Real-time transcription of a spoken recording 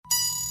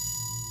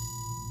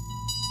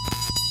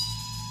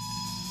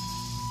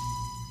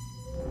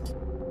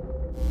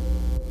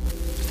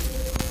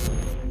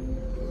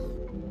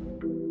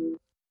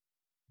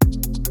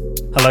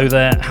Hello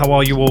there, how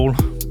are you all?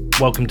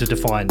 Welcome to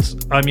Defiance.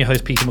 I'm your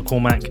host Peter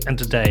McCormack, and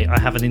today I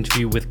have an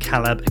interview with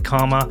Caleb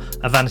Ikama,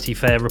 a Vanity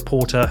Fair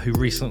reporter who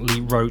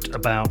recently wrote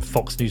about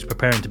Fox News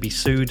preparing to be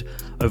sued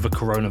over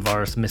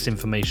coronavirus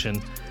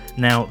misinformation.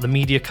 Now, the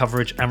media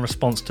coverage and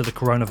response to the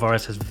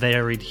coronavirus has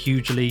varied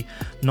hugely,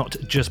 not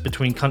just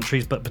between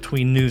countries, but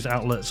between news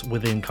outlets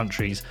within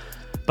countries.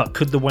 But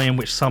could the way in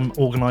which some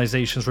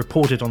organisations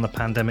reported on the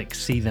pandemic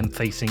see them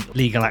facing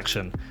legal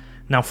action?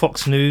 Now,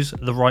 Fox News,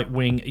 the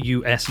right-wing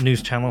US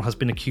news channel, has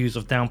been accused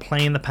of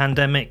downplaying the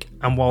pandemic,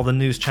 and while the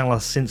news channel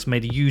has since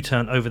made a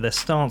U-turn over their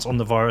stance on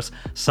the virus,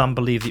 some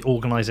believe the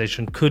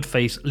organisation could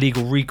face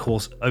legal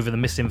recourse over the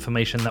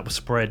misinformation that was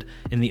spread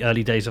in the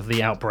early days of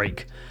the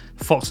outbreak.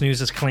 Fox News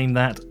has claimed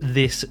that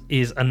this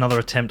is another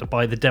attempt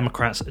by the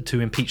Democrats to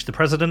impeach the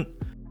president.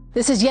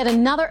 This is yet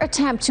another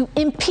attempt to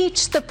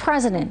impeach the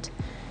president.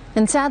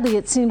 And sadly,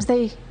 it seems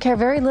they care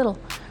very little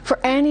for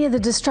any of the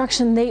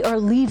destruction they are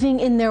leaving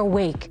in their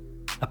wake.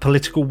 A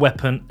political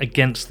weapon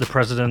against the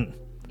president.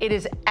 It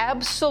is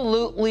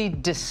absolutely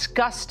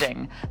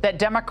disgusting that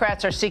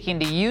Democrats are seeking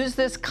to use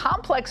this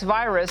complex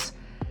virus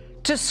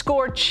to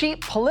score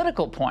cheap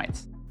political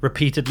points.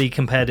 Repeatedly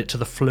compared it to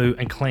the flu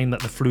and claimed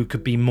that the flu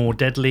could be more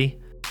deadly.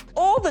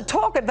 All the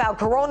talk about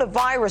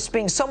coronavirus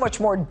being so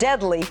much more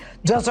deadly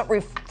doesn't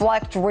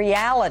reflect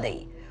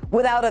reality.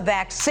 Without a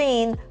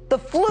vaccine, the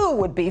flu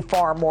would be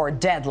far more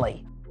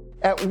deadly.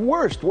 At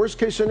worst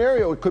case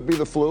scenario, it could be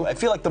the flu. I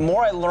feel like the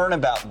more I learn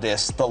about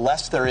this, the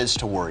less there is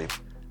to worry.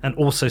 And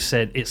also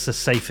said it's the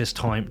safest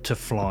time to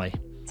fly.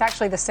 It's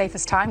actually the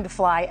safest time to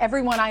fly.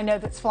 Everyone I know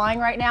that's flying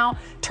right now,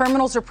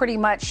 terminals are pretty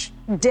much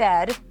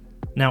dead.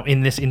 Now,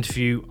 in this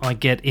interview, I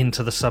get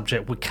into the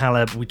subject with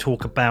Caleb. We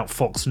talk about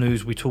Fox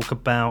News. We talk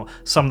about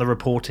some of the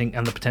reporting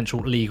and the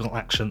potential legal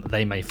action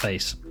they may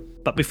face.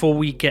 But before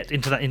we get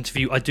into that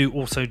interview, I do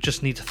also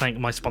just need to thank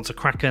my sponsor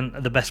Kraken,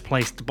 the best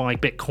place to buy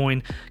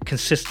Bitcoin,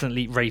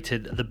 consistently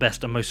rated the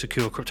best and most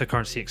secure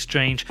cryptocurrency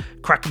exchange.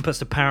 Kraken puts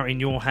the power in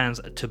your hands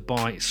to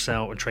buy,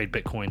 sell and trade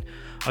Bitcoin.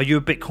 Are you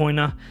a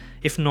Bitcoiner?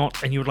 If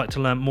not, and you would like to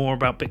learn more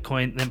about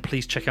Bitcoin, then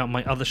please check out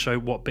my other show,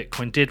 What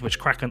Bitcoin Did, which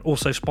Kraken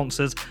also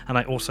sponsors, and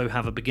I also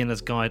have a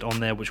beginner's guide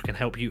on there which can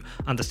help you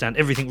understand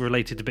everything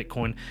related to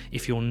Bitcoin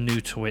if you're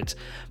new to it.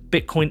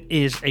 Bitcoin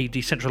is a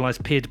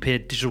decentralized peer-to-peer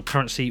digital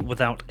currency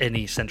without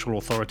any central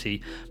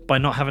authority. By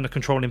not having a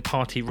controlling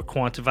party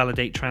required to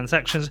validate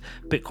transactions,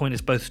 Bitcoin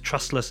is both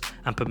trustless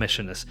and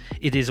permissionless.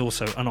 It is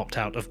also an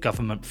opt-out of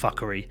government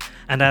fuckery.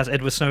 And as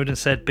Edward Snowden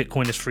said,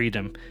 Bitcoin is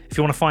freedom. If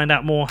you want to find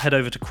out more, head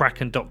over to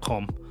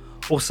kraken.com.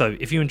 Also,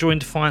 if you enjoy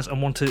Defiance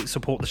and want to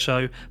support the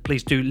show,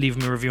 please do leave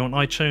me a review on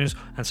iTunes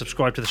and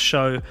subscribe to the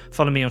show,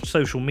 follow me on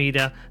social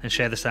media and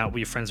share this out with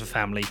your friends and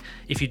family.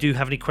 If you do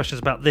have any questions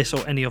about this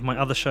or any of my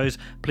other shows,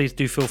 please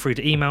do feel free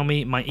to email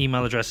me. My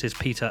email address is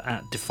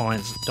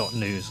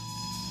peter@defiance.news.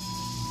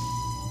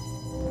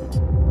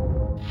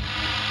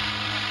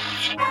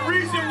 The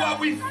reason why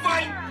we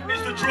fight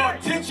is to draw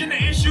attention to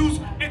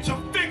issues and to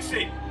fix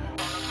it.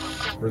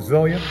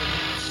 Resilient,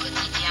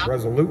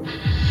 resolute,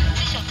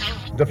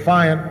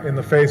 defiant in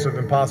the face of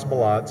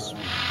impossible odds.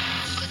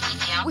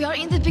 We are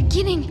in the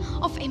beginning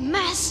of a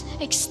mass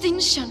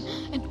extinction,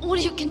 and all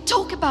you can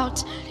talk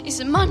about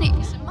is money.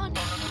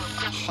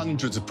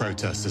 Hundreds of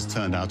protesters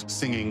turned out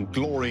singing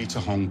Glory to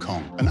Hong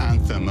Kong, an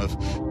anthem of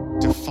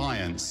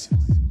defiance.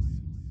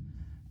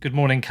 Good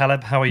morning,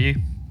 Caleb. How are you?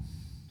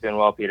 Doing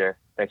well, Peter.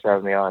 Thanks for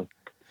having me on.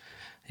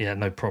 Yeah,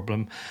 no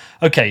problem.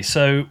 Okay,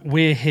 so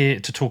we're here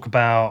to talk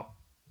about,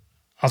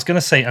 I was going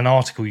to say an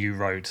article you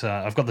wrote.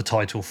 I've got the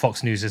title,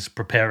 Fox News is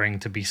preparing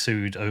to be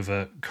sued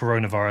over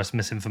coronavirus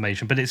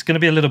misinformation, but it's going to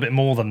be a little bit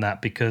more than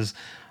that because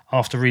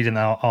after reading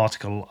that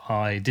article,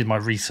 I did my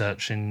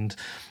research and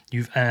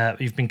you've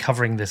been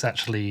covering this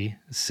actually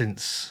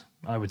since,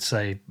 I would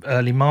say,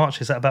 early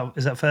March. Is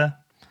that fair?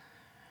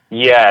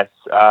 Yes.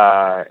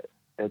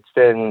 It's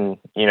been,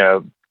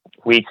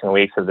 weeks and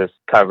weeks of this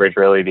coverage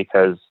really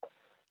because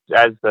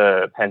as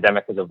the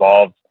pandemic has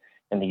evolved,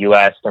 in the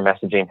U.S., their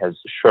messaging has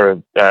sort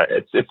of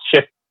it's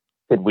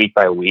shifted week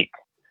by week.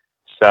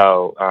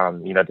 So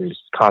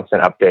there's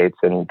constant updates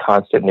and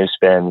constant new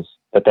spins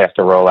that they have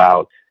to roll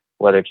out,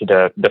 whether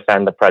to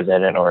defend the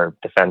president or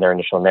defend their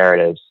initial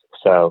narratives.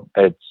 So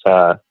it's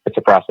a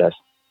process.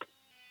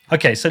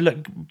 Okay, so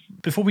look,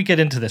 before we get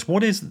into this,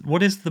 what is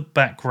the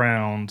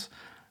background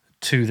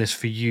to this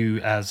for you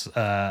as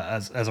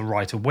a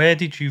writer? Where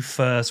did you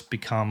first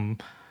become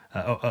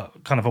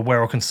kind of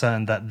aware or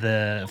concerned that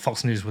the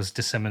Fox News was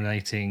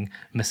disseminating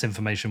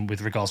misinformation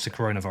with regards to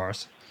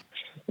coronavirus?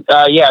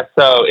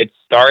 So it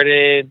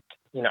started,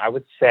 I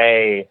would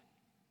say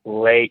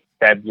late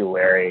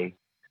February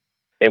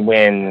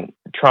when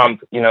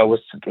Trump,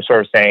 was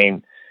sort of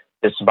saying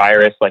this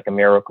virus, like a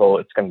miracle,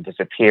 it's going to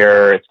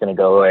disappear, it's going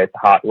to go away, it's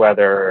hot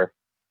weather,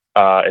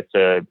 it's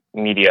a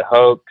media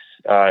hoax,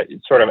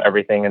 it's sort of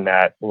everything in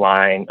that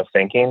line of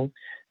thinking.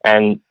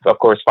 And of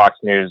course, Fox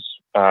News,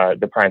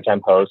 the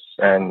primetime hosts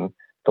and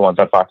the ones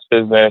on Fox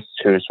Business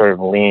who sort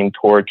of leaned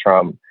toward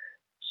Trump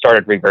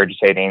started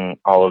regurgitating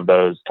all of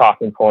those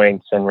talking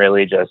points and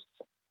really just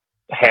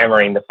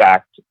hammering the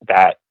fact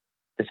that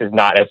this is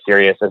not as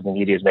serious as the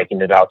media is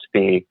making it out to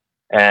be,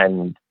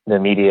 and the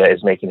media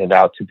is making it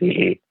out to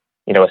be,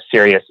 a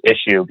serious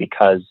issue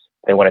because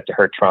they want it to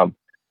hurt Trump,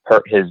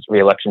 hurt his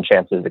reelection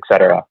chances,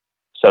 etc.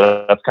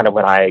 So that's kind of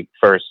when I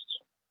first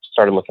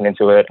started looking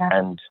into it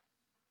and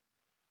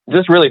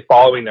just really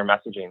following their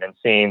messaging and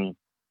seeing,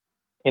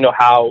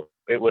 how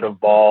it would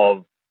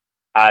evolve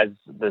as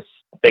this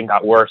thing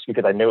got worse,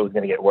 because I knew it was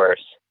going to get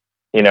worse,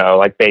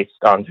 like based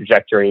on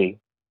trajectory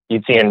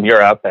you'd see in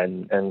Europe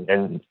and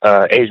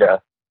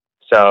Asia.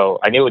 So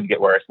I knew it would get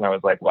worse. And I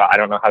was like, well, I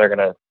don't know how they're going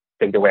to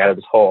dig their way out of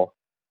this hole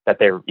that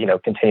they're,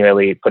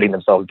 continually putting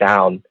themselves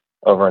down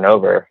over and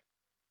over.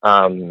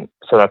 So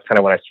that's kind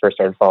of when I first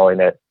started following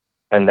it.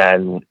 And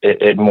then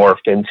it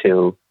morphed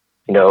into,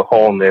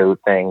 whole new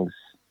things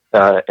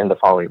in the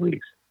following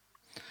weeks.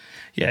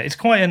 Yeah, it's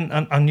quite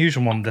an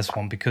unusual one, this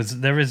one, because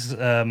there is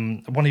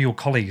one of your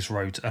colleagues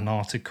wrote an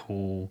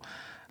article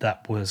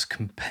that was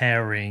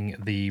comparing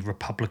the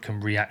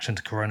Republican reaction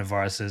to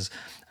coronaviruses,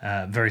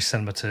 very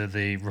similar to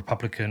the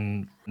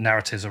Republican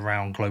narratives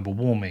around global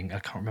warming. I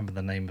can't remember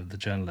the name of the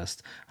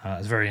journalist.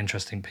 It's a very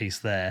interesting piece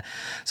there.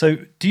 So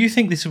do you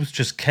think this was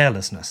just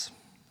carelessness?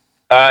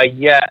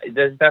 Yeah,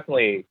 there's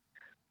definitely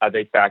a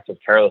big factor of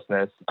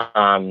carelessness.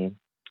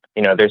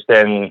 There's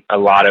been a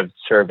lot of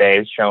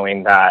surveys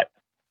showing that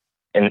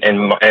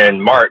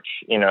in March,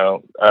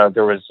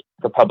 there was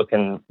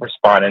Republican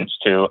respondents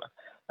to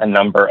a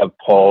number of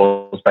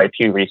polls by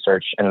Pew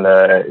Research and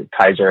the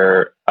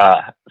Kaiser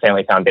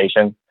Family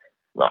Foundation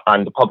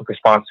on the public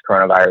response to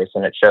coronavirus,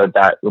 and it showed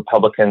that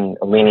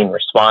Republican-leaning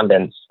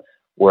respondents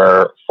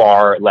were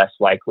far less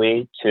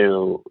likely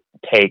to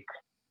take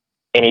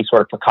any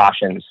sort of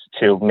precautions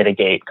to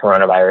mitigate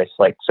coronavirus,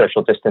 like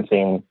social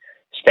distancing,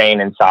 staying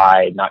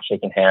inside, not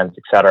shaking hands,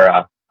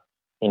 etc.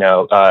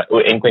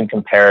 When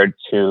compared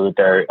to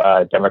their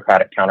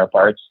Democratic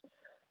counterparts.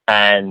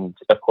 And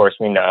of course,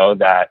 we know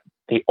that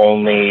the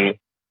only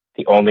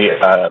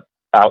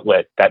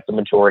outlet that the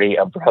majority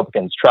of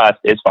Republicans trust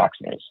is Fox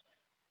News.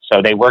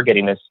 So they were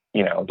getting this,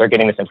 they're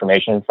getting this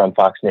information from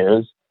Fox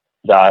News,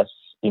 thus,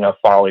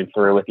 following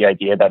through with the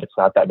idea that it's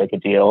not that big a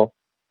deal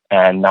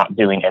and not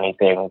doing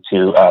anything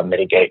to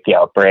mitigate the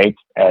outbreak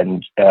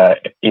and,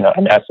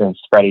 in essence,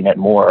 spreading it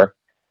more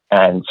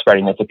and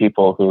spreading it to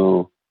people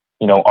who,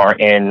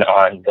 aren't in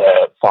on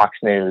the Fox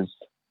News,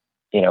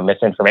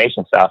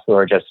 misinformation stuff, who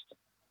are just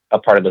a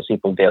part of those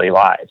people's daily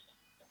lives.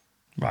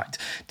 Right.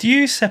 Do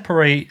you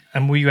separate,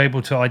 and were you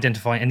able to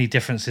identify any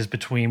differences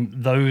between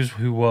those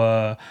who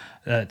were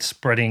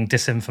spreading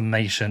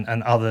disinformation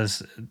and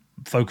others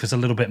focus a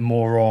little bit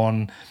more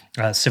on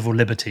civil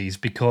liberties?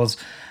 Because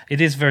it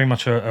is very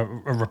much a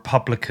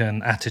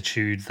Republican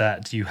attitude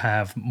that you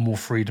have more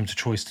freedom to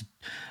choice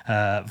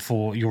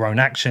for your own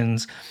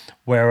actions,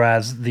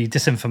 whereas the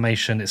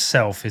disinformation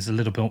itself is a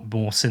little bit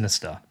more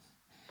sinister.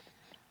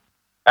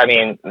 I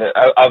mean,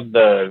 of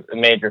the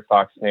major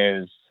Fox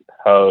News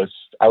hosts,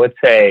 I would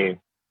say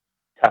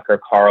Tucker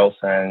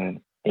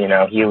Carlson, he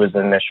was the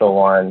initial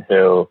one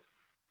who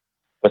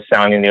was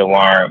sounding the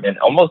alarm and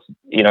almost,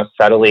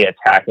 subtly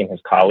attacking his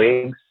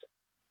colleagues,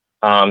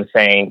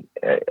 saying,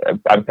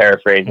 I'm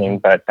paraphrasing,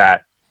 but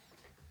that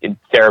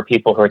there are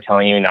people who are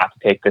telling you not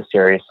to take this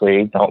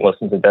seriously. Don't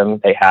listen to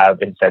them. They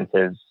have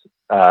incentives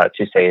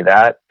to say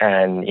that.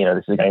 And,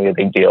 this is going to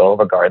be a big deal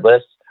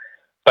regardless.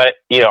 But,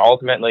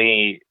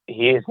 ultimately,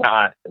 he is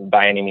not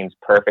by any means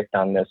perfect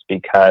on this,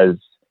 because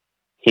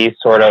he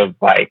sort of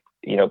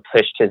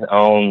pushed his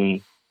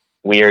own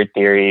weird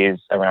theories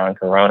around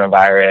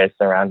coronavirus,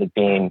 around it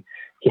being,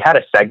 he had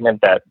a segment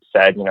that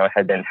said, it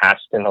had been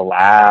hatched in the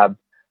lab,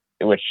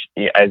 which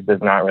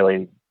does not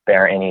really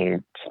bear any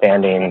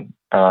standing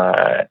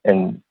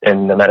in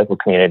the medical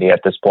community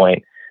at this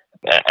point.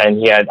 And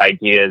he had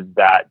ideas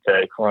that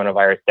the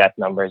coronavirus death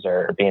numbers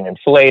are being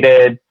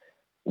inflated.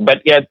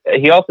 But yet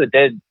he also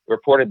did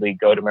reportedly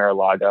go to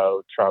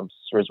Mar-a-Lago, Trump's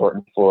resort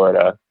in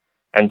Florida,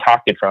 and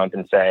talk to Trump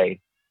and say,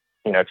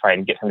 try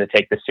and get him to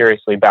take this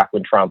seriously back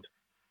when Trump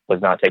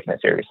was not taking it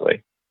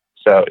seriously.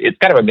 So it's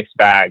kind of a mixed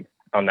bag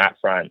on that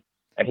front.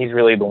 And he's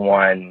really the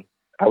one,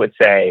 I would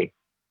say,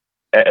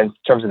 in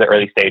terms of the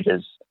early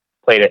stages,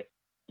 played it,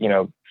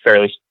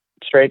 fairly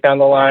straight down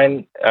the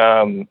line,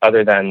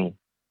 other than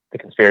the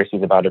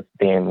conspiracies about it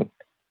being,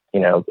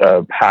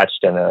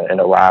 hatched in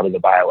a lab as a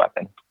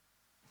bioweapon.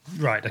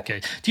 Right.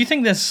 Okay. Do you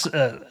think there's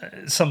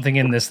something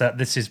in this, that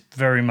this is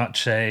very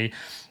much a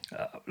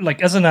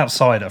as an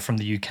outsider from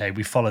the UK,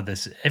 we follow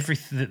this.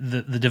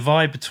 The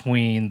divide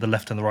between the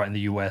left and the right in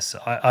the US,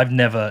 I've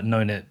never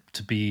known it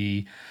to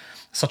be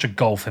such a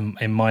gulf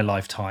in my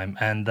lifetime,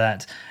 and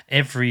that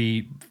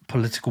every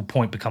political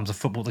point becomes a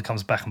football that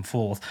comes back and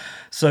forth.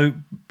 So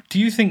do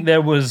you think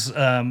there was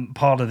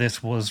part of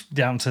this was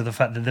down to the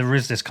fact that there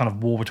is this kind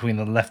of war between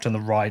the left and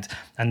the right,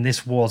 and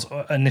this was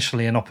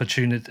initially an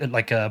opportunity,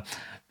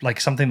 like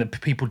something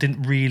that people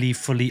didn't really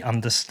fully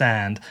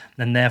understand,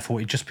 and therefore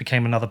it just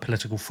became another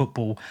political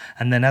football.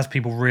 And then as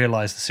people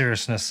realized the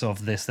seriousness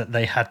of this, that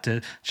they had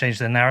to change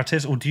their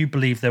narratives? Or do you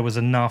believe there was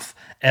enough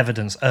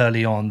evidence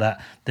early on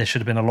that there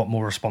should have been a lot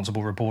more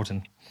responsible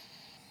reporting?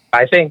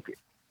 I think,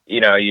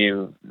 you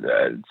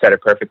said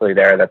it perfectly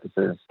there, that this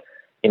is,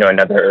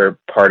 another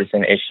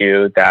partisan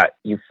issue that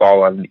you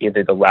fall on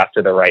either the left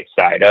or the right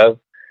side of,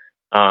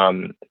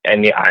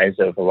 in the eyes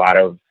of a lot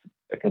of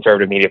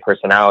conservative media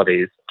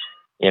personalities,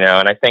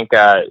 and I think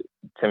to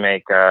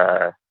make,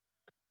 I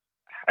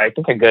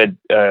think a good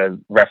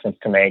reference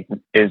to make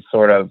is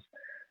sort of,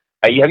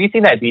 have you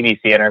seen that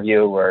BBC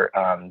interview where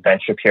Ben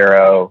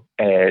Shapiro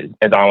is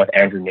on with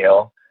Andrew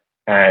Neil,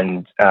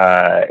 and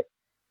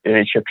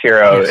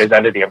Shapiro is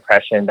under the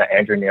impression that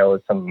Andrew Neil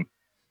is some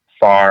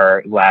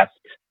far left,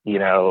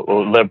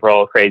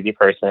 liberal, crazy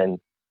person,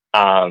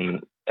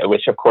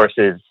 which of course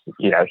is,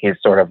 he's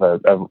sort of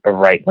a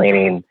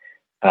right-leaning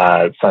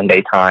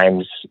Sunday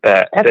Times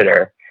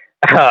editor.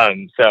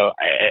 So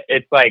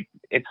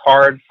it's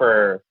hard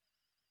for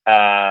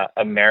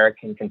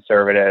American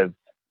conservative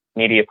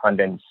media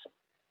pundits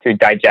to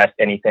digest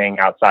anything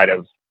outside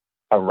of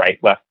a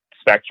right-left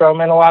spectrum,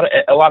 and a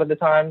lot of the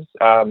times,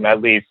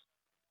 at least,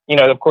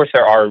 of course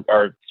there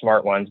are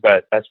smart ones,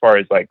 but as far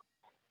as like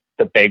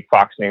the big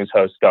Fox News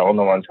hosts go, and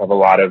the ones who have a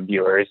lot of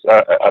viewers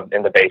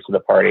in the base of the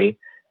party,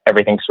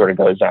 everything sort of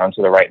goes down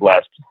to the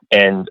right-left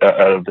end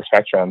of the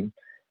spectrum.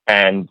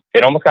 And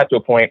it almost got to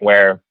a point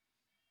where,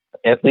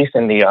 at least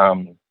in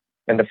the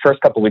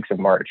first couple of weeks of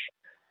March,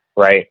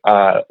 right,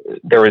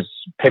 there was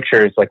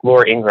pictures, like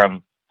Laura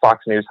Ingraham,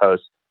 Fox News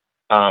host,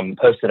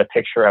 posted a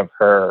picture of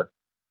her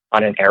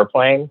on an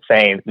airplane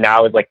saying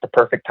now is like the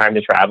perfect time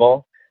to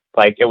travel.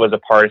 Like it was a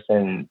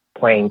partisan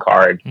playing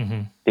card,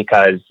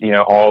 because,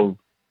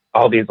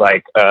 all these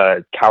like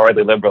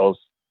cowardly liberals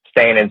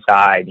staying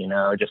inside,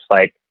 just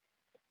like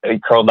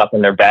curled up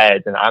in their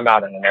beds, and I'm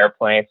out on an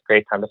airplane. It's a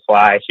great time to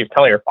fly. She was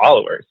telling her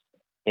followers,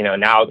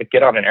 now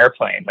get on an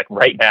airplane, like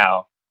right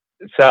now.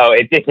 So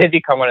it did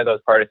become one of those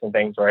partisan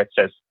things where it's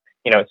just,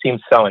 it seems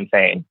so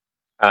insane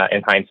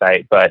in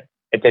hindsight, but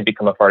it did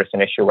become a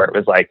partisan issue where it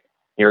was like,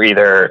 you're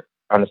either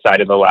on the side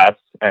of the left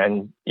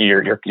and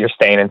you're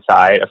staying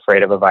inside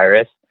afraid of a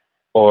virus,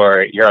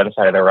 or you're on the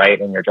side of the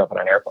right and you're jumping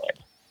on airplanes.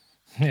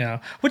 Yeah.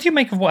 What do you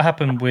make of what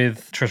happened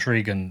with Trish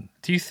Regan?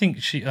 Do you think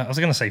I was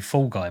going to say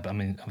fall guy, but I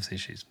mean, obviously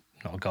she's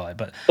not a guy,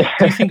 but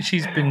do you think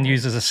she's been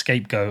used as a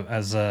scapegoat,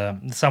 as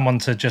someone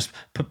to just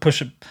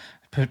push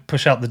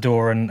out the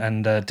door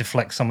and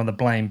deflect some of the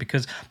blame?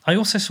 Because I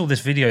also saw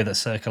this video that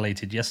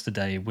circulated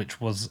yesterday, which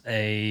was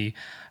a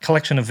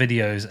collection of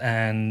videos,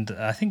 and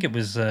I think it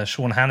was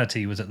Sean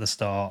Hannity was at the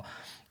start,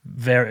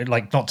 very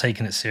like not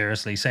taking it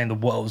seriously, saying the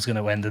world was going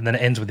to end, and then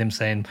it ends with him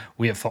saying,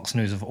 "We at Fox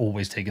News have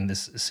always taken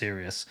this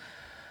serious."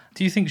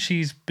 Do you think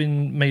she's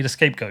been made a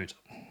scapegoat?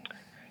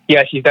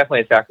 Yeah, she's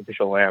definitely a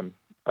sacrificial lamb.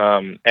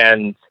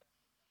 And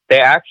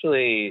there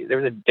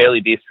was a Daily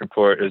Beast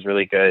report, it was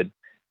really good,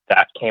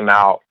 that came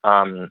out,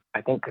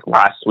 I think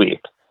last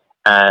week.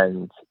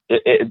 And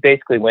it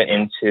basically went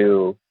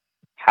into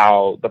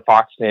how the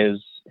Fox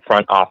News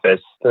front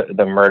office, the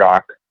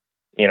Murdochs,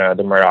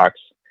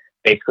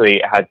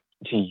 basically had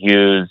to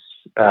use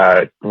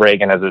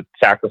Reagan as a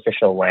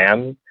sacrificial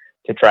lamb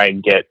to try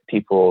and get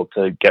people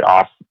to get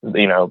off,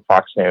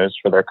 Fox News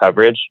for their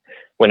coverage,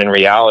 when in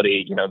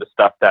reality, the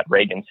stuff that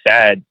Reagan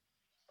said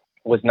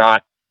was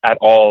not at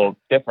all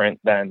different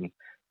than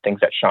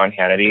things that Sean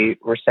Hannity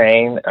were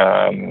saying,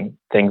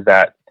 things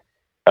that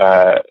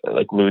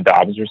like Lou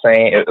Dobbs were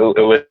saying. It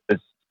was,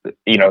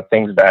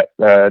 things that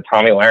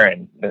Tommy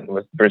Lahren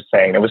was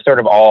saying. It was sort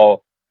of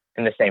all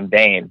in the same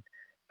vein.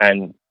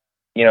 And,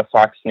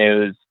 Fox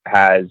News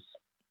has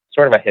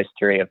sort of a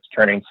history of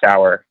turning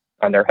sour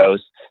on their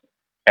hosts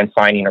and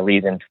finding a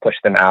reason to push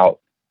them out.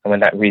 And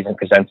when that reason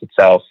presents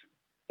itself,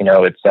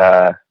 it's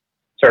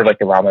sort of like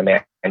the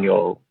Rahm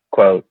Emanuel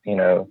quote,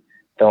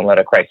 don't let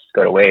a crisis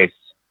go to waste.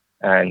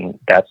 And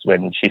that's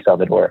when she saw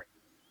the door.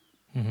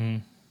 Mm-hmm.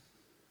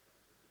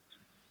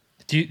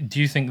 Do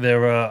you think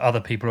there are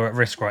other people who are at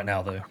risk right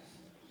now, though?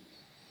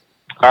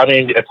 I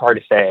mean, it's hard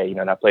to say.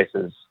 That place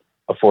is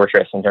a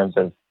fortress in terms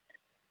of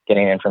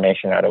getting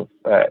information out of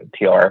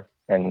PR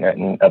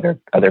and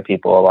other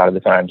people a lot of the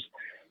times.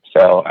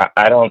 So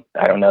I don't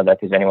know that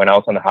there's anyone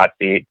else on the hot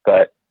seat,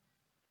 but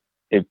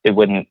it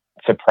wouldn't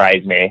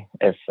surprise me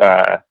if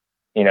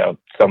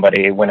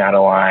somebody went out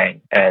of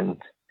line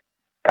and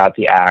got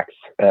the axe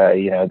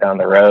down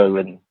the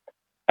road, and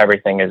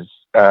everything is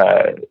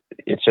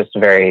it's just a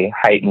very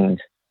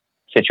heightened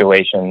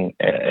situation,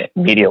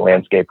 media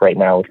landscape right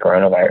now with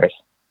coronavirus.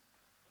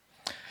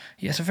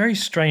 Yeah, it's a very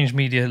strange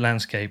media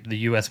landscape, the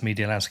US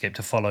media landscape,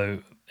 to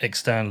follow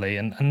externally,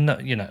 and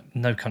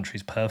no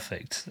country's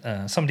perfect.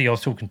 Somebody I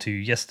was talking to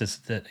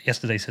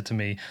yesterday said to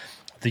me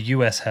the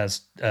US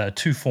has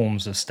two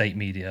forms of state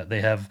media.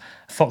 They have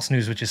Fox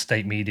News, which is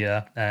state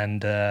media,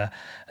 and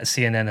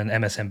CNN and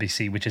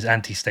MSNBC, which is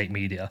anti-state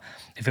media.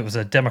 If it was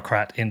a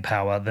Democrat in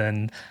power,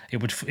 then it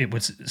would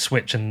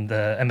switch, and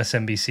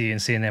MSNBC and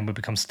CNN would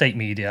become state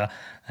media,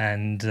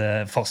 and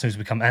Fox News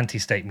would become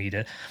anti-state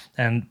media.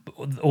 And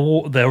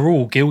they're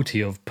all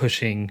guilty of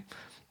pushing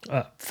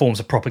forms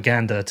of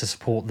propaganda to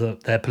support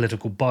their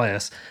political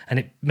bias, and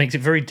it makes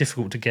it very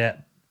difficult to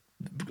get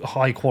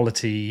high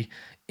quality,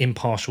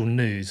 impartial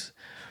news.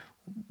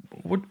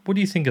 What do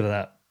you think of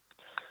that?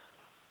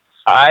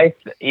 I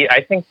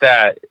think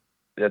that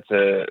that's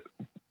a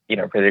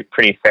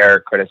pretty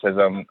fair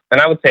criticism,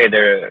 and I would say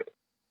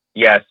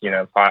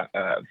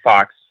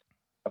Fox,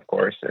 of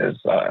course, is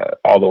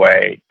all the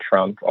way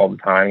Trump all the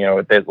time.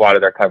 A lot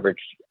of their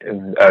coverage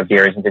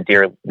veers into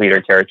dear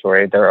leader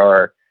territory. There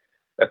are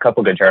a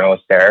couple good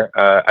journalists there.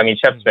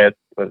 Shep Smith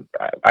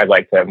I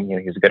liked him.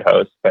 He's a good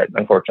host, but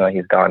unfortunately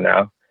he's gone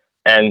now.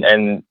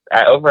 And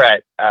over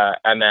at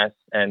MS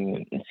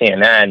and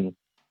CNN,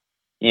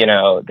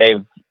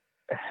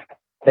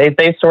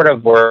 they sort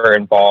of were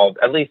involved,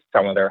 at least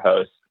some of their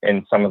hosts,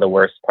 in some of the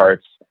worst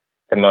parts,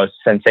 the most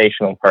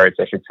sensational parts,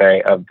 I should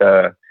say, of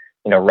the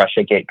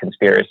Russiagate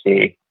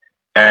conspiracy.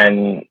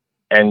 And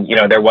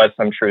there was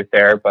some truth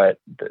there, but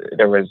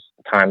there was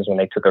times when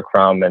they took a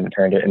crumb and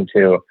turned it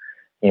into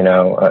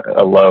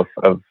a loaf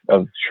of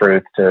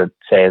truth to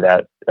say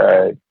that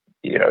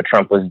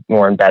Trump was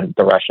more in bed with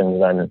the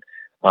Russians than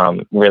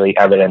really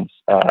evidence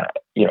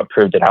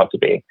proved it out to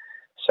be.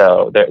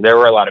 So there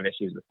were a lot of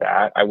issues with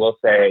that. I will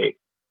say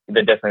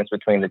the difference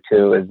between the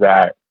two is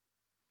that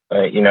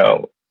at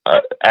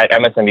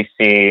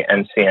MSNBC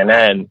and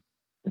CNN,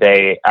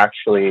 they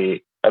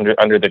actually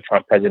under the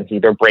Trump presidency,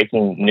 they're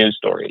breaking news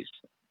stories,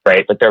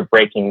 right? But they're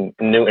breaking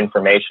new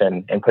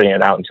information and putting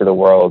it out into the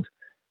world,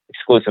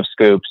 exclusive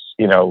scoops,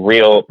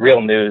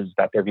 real news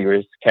that their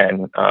viewers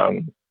can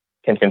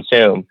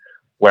consume.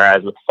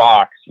 Whereas with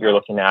Fox, you're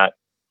looking at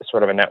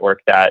sort of a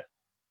network that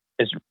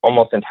is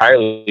almost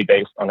entirely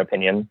based on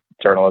opinion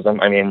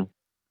journalism. I mean,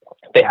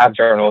 they have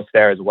journalists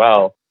there as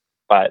well,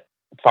 but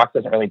Fox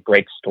doesn't really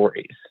break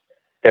stories.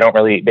 They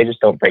just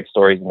don't break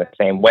stories in the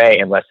same way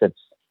unless it's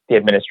the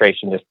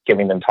administration just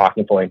giving them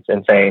talking points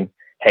and saying,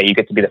 hey, you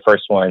get to be the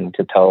first one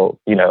to tell,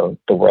 the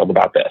world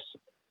about this.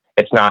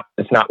 It's not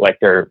like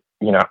they're,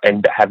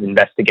 and have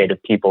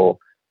investigative people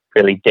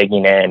really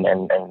digging in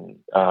and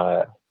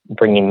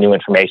bringing new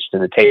information to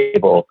the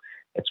table.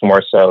 It's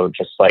more so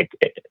just like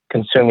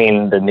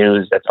consuming the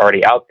news that's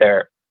already out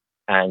there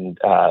and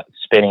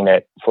spinning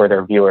it for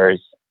their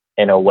viewers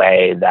in a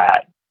way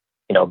that,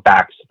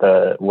 backs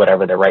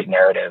whatever the right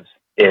narrative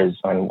is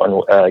on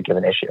one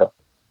given issue.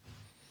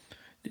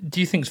 Do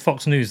you think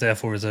Fox News,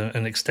 therefore, is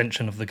an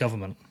extension of the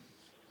government?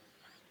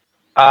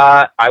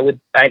 I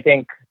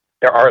think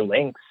there are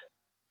links.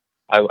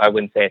 I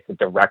wouldn't say it's a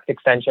direct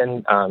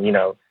extension.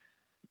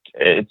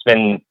 It's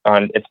been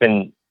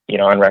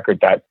on record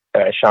that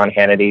Sean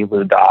Hannity,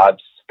 Lou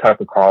Dobbs,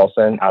 Tucker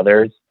Carlson,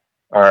 others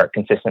are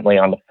consistently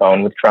on the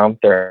phone with Trump.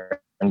 They're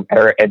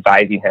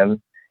advising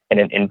him in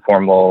an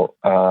informal,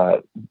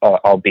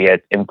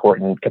 albeit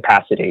important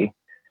capacity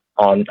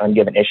on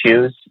given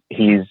issues.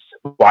 He's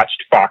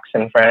watched Fox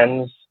and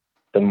Friends,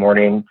 the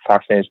morning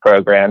Fox News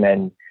program,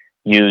 and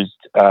used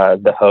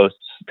the host's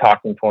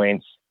talking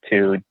points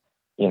to,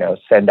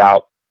 send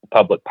out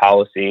public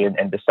policy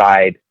and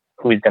decide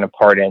who he's going to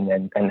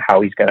pardon and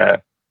how he's going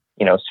to,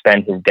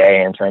 spend his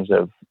day in terms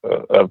of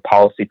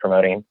policy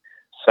promoting.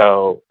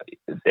 So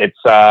it's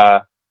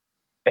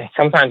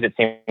sometimes it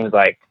seems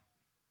like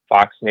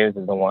Fox News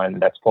is the one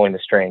that's pulling the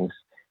strings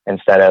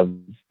instead of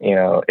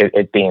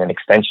it being an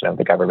extension of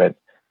the government.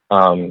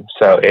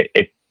 So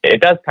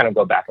it does kind of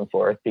go back and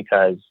forth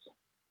because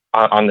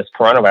on this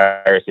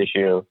coronavirus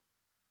issue,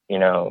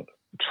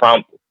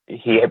 Trump,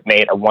 he had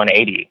made a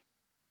 180,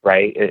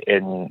 right,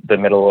 in the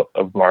middle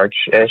of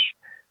March-ish.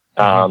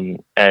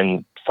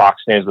 And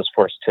Fox News was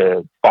forced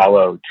to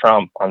follow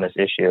Trump on this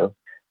issue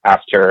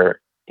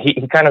after he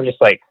kind of just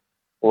like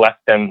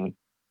left them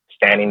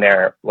standing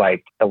there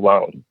like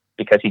alone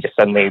because he just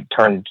suddenly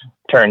turned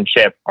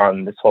ship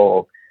on this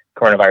whole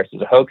coronavirus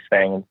is a hoax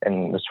thing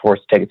and was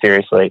forced to take it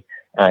seriously.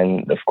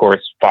 And of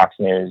course, Fox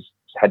News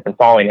had been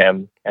following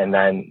him and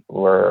then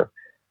were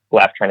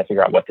left trying to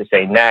figure out what to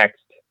say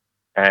next.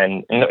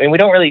 And we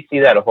don't really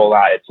see that a whole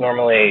lot. It's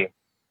normally,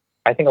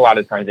 I think a lot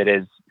of times it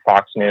is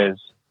Fox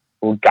News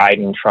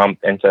guiding Trump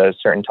into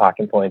certain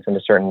talking points, into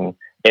certain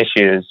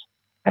issues,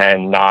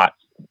 and not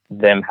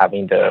them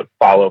having to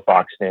follow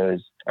Fox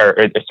News,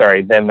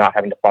 them not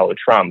having to follow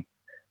Trump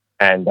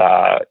and,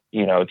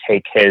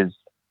 take his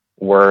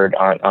word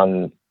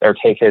or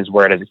take his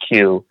word as a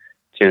cue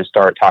to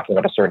start talking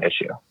about a certain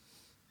issue.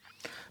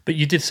 But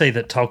you did say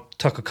that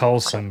Tucker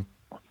Carlson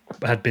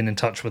had been in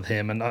touch with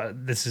him, and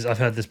I've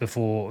heard this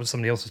before.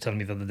 Somebody else was telling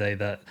me the other day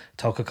that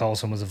Tucker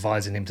Carlson was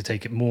advising him to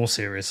take it more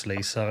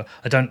seriously. So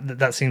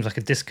that seems like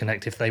a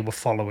disconnect if they were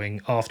following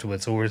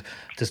afterwards, or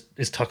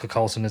is Tucker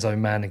Carlson his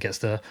own man and gets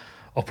to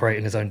operate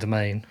in his own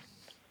domain?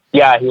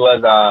 Yeah, he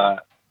was.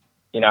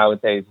 I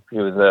would say he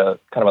was a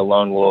kind of a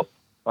lone wolf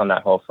on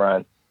that whole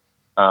front.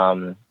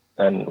 And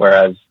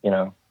whereas,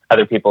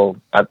 other people,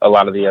 a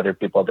lot of the other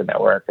people at the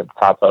network, at the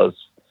top hosts,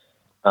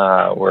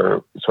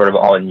 were sort of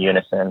all in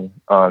unison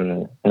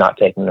on not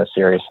taking this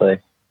seriously.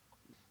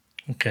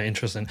 Okay,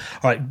 interesting.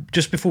 All right,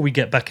 just before we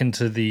get back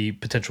into the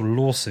potential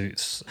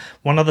lawsuits,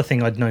 one other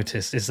thing I'd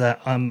noticed is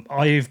that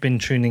I've been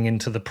tuning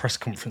into the press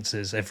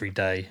conferences every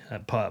day,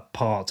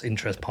 part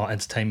interest, part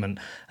entertainment,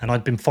 and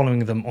I'd been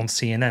following them on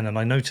CNN, and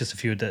I noticed a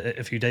few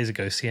days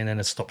ago CNN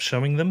has stopped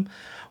showing them.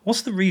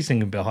 What's the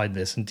reasoning behind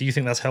this, and do you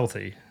think that's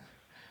healthy?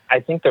 I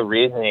think the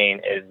reasoning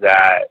is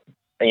that,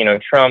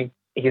 Trump,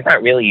 he's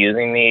not really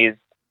using these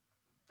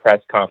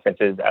press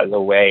conferences as a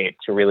way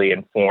to really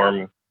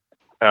inform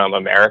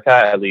America,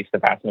 at least the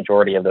vast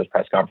majority of those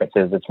press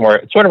conferences. It's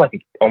sort of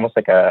like almost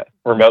like a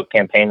remote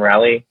campaign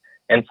rally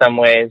in some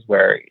ways,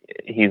 where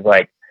he's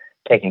like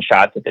taking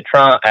shots at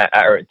Trump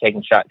is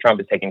taking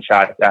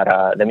shots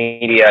at the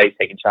media. He's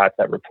taking shots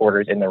at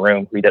reporters in the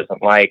room who he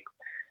doesn't like.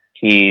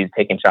 He's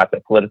taking shots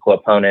at political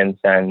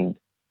opponents, and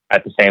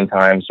at the same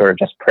time sort of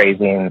just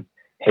praising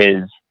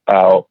his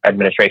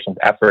administration's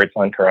efforts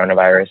on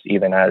coronavirus,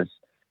 even as,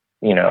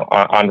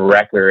 on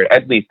record,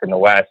 at least in the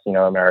West,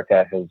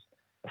 America has,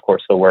 of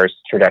course, the worst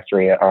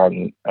trajectory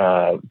on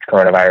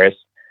coronavirus.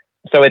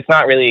 So it's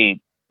not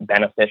really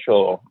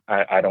beneficial,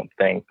 I don't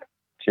think,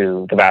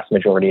 to the vast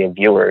majority of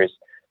viewers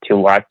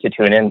to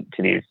tune in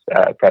to these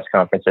press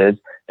conferences.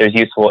 There's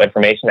useful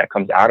information that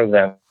comes out of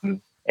them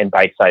in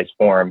bite-sized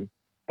form,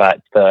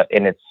 but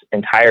in its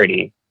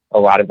entirety, a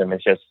lot of them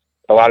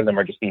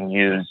are just being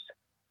used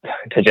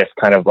to just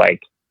kind of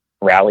like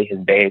rally his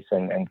base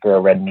and throw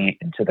red meat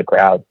into the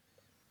crowd.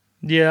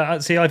 Yeah,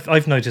 see,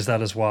 I've noticed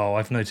that as well.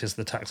 I've noticed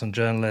the attacks on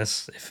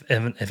journalists.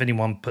 If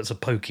anyone puts a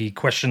pokey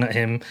question at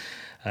him,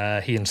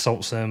 he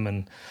insults them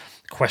and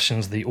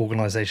questions the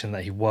organization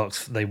that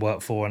they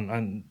work for,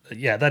 and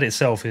yeah, that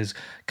itself is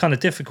kind of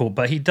difficult.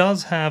 But he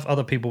does have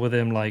other people with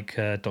him, like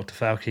Dr.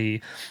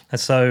 Fauci, and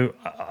so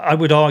I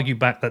would argue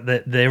back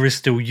that there is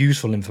still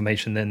useful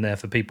information in there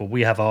for people.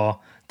 We have our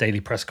daily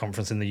press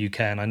conference in the UK,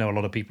 and I know a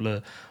lot of people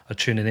are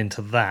tuning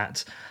into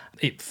that.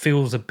 It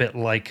feels a bit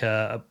like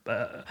a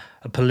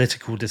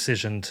political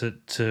decision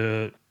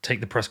to take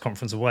the press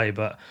conference away,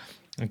 but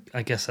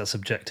I guess that's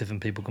subjective,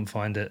 and people can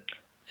find it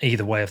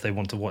either way if they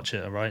want to watch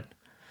it, right?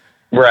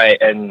 Right,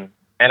 and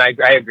I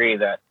agree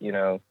that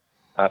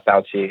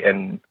Fauci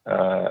and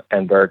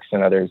Birx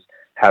and others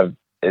have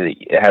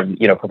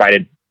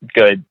provided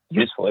good,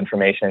 useful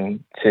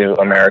information to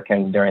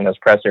Americans during those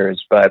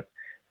pressers, but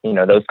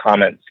those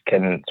comments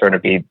can sort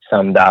of be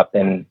summed up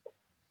in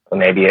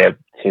maybe a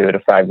 2 to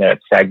 5 minute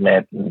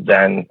segment,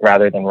 then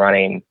rather than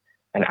running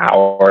an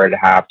hour and a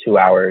half, 2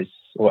 hours,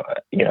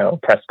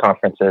 press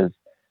conferences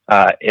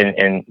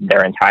in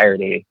their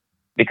entirety,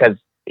 because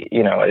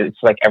it's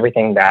like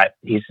everything that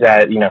he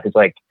said, he's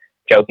like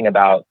joking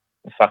about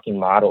fucking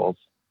models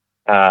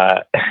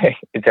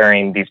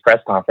during these press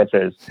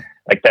conferences,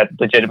 like that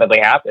legitimately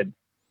happened.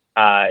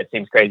 It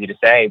seems crazy to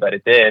say, but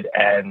it did.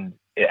 And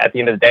at the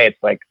end of the day,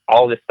 it's like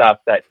all this stuff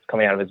that's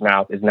coming out of his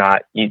mouth is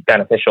not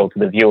beneficial to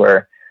the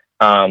viewer.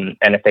 And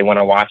if they want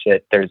to watch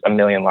it, there's a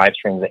million live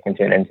streams they can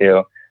tune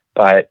into,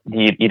 but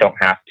you don't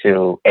have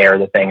to air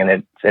the thing in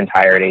its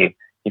entirety.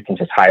 You can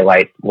just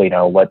highlight,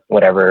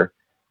 whatever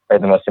are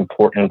the most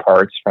important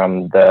parts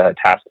from the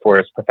task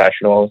force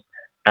professionals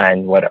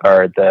and what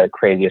are the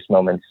craziest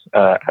moments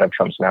out of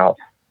Trump's mouth.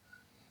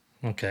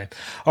 Okay.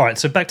 All right.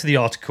 So back to the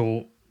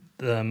article.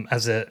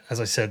 As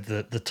I said,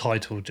 the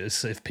title,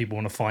 just if people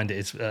want to find it,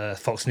 is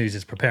Fox News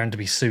is preparing to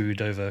be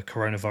sued over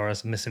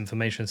coronavirus and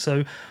misinformation.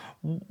 So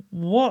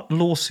what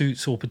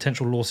lawsuits or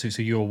potential lawsuits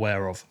are you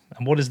aware of?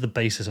 And what is the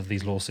basis of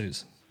these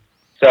lawsuits?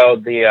 So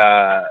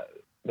the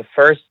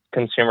first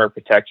consumer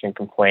protection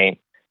complaint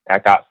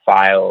that got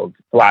filed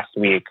last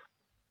week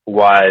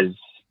was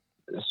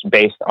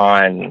based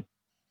on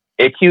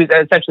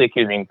essentially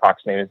accusing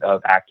Fox News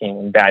of acting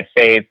in bad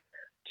faith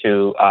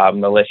to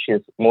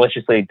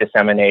maliciously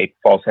disseminate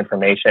false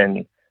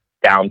information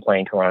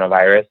downplaying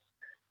coronavirus.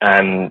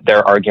 And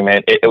their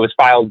argument, it was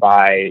filed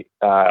by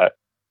the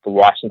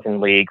Washington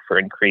League for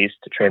Increased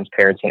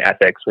Transparency and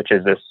Ethics, which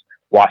is this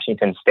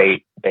Washington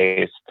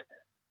state-based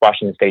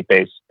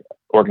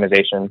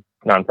organization,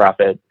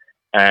 nonprofit,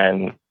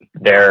 and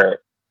they're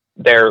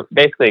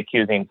basically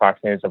accusing Fox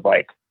News of,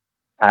 like,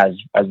 as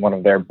one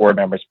of their board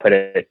members put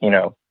it,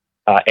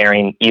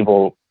 airing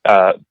evil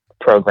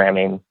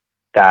programming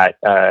that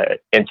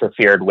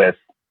interfered with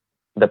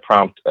the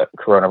prompt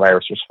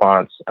coronavirus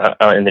response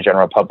in the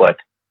general public.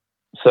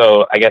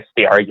 So I guess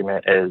the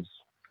argument is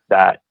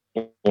that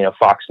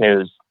Fox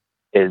News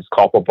is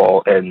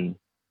culpable in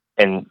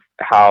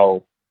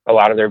how a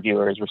lot of their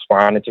viewers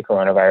responded to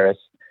coronavirus,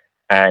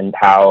 and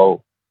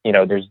how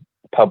there's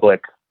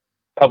public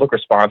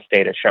response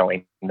data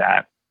showing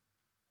that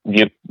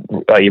your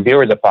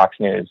viewers of Fox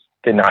News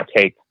did not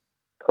take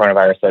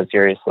coronavirus as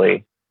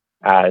seriously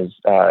as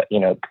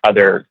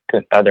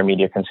other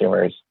media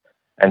consumers.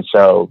 And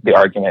so the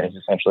argument is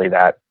essentially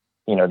that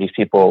these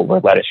people were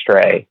led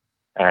astray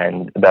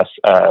and thus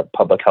a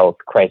public health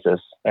crisis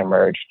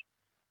emerged.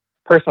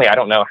 Personally, I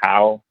don't know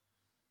how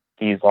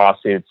these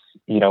lawsuits,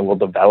 will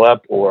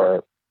develop,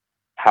 or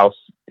how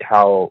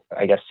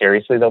I guess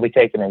seriously they'll be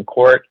taken in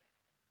court.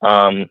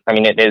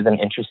 It is an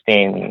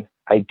interesting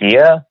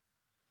idea.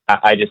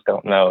 I just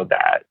don't know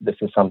that this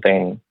is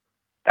something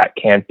that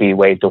can't be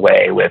waved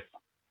away with,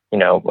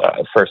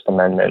 First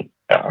Amendment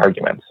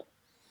arguments.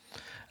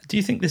 Do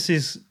you think this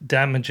is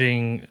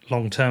damaging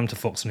long-term to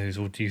Fox News,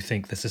 or do you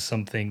think this is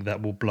something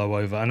that will blow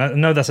over? And I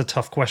know that's a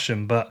tough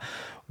question, but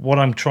what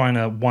I'm trying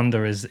to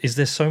wonder is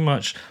there so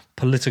much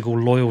political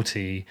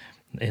loyalty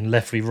in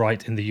left v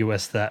right in the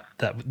US that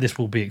this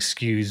will be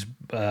excused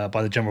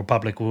by the general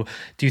public? Or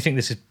do you think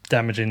this is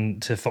damaging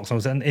to Fox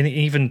News and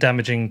even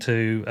damaging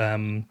to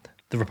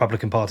the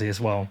Republican Party as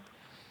well?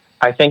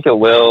 I think it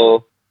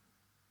will.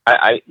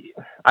 I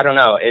don't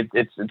know.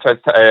 It's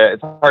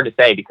hard to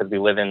say, because we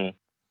live in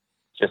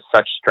just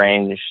such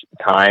strange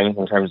times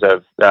in terms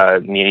of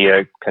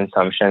media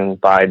consumption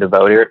by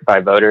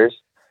voters,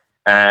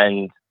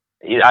 and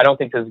I don't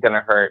think this is going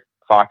to hurt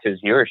Fox's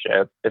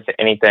viewership. If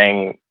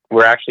anything,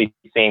 we're actually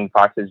seeing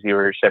Fox's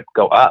viewership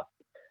go up.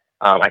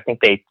 I think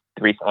they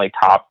recently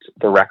topped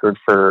the record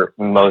for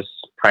most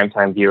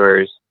primetime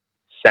viewers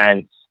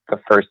since the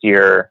first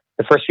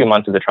few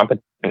months of the Trump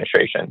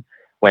administration,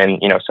 when,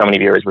 so many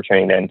viewers were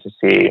tuning in to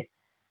see,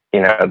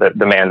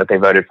 the man that they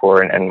voted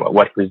for and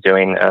what he was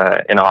doing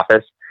in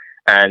office.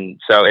 And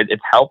so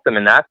it's helped them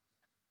in that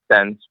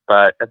sense.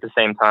 But at the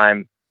same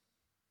time,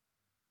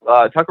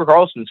 Tucker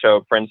Carlson's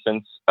show, for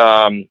instance,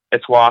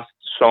 it's lost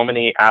so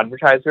many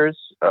advertisers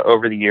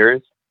over the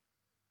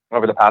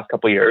past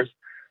couple of years,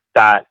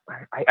 that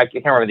I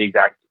can't remember the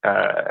exact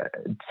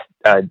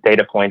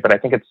data point, but I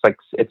think it's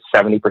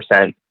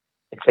 70%.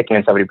 It's taking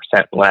in 70%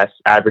 less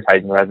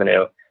advertising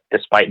revenue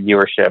despite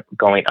viewership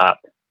going up.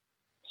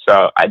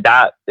 So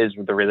that is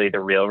really the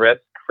real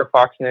risk for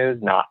Fox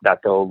News, not that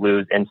they'll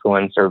lose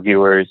influence or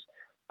viewers,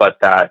 but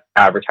that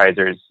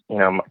advertisers,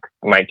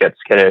 might get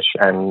skittish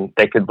and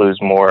they could lose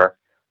more,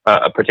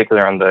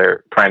 particularly on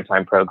their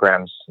primetime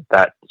programs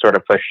that sort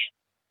of push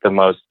the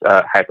most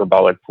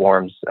hyperbolic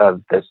forms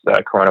of this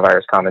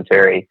coronavirus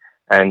commentary,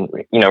 and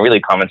really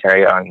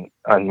commentary on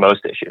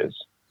most issues.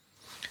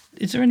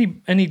 Is there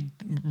any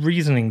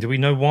reasoning? Do we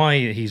know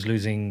why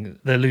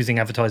they're losing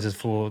advertisers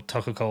for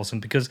Tucker Carlson?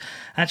 Because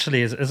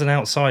actually, as an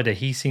outsider,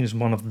 he seems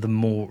one of the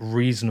more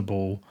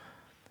reasonable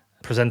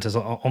presenters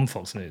on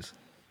Fox News.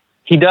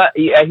 He does.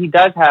 He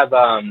does have.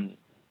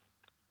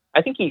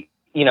 I think he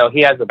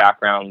has a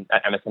background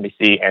at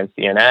MSNBC and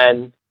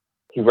CNN.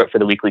 He wrote for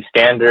the Weekly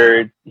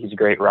Standard. He's a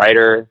great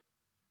writer.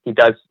 He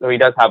does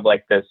have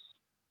like this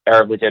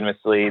air of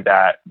legitimacy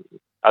that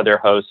other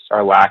hosts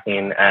are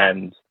lacking.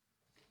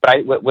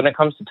 But when it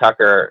comes to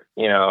Tucker,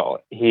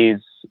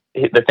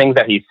 the things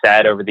that he's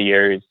said over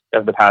the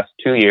past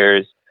 2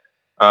 years,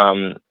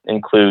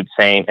 include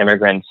saying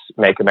immigrants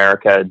make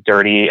America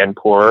dirty and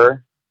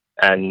poorer,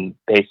 and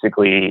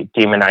basically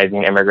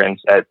demonizing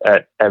immigrants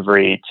at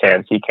every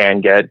chance he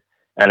can get.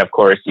 And of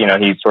course, he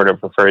sort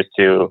of refers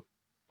to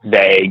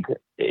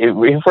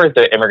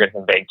immigrants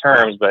in vague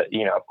terms, but,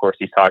 of course,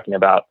 he's talking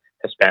about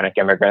Hispanic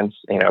immigrants,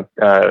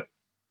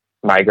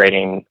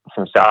 migrating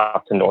from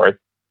south to north.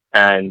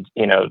 And,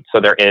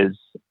 so there is,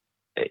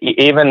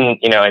 even,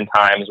 in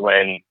times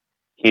when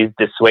he's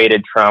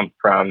dissuaded Trump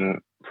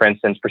from, for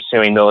instance,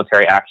 pursuing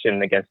military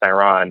action against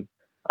Iran,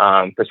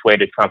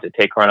 persuaded Trump to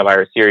take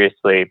coronavirus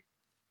seriously,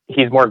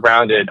 he's more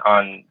grounded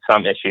on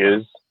some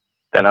issues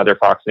than other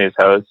Fox News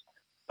hosts.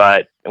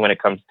 But when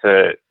it comes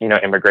to,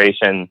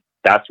 immigration,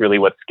 that's really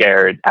what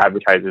scared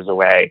advertisers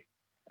away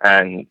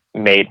and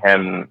made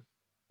him,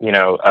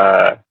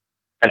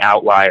 an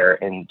outlier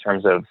in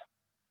terms of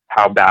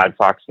how bad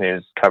Fox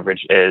News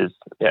coverage is.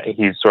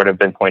 He's sort of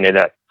been pointed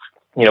to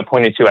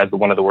as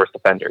one of the worst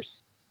offenders.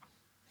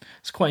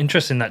 It's quite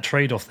interesting, that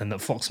trade-off then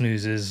that Fox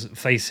News is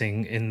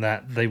facing, in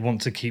that they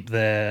want to keep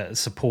their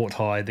support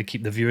high, they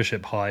keep the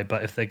viewership high,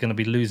 but if they're going to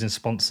be losing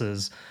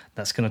sponsors,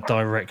 that's going to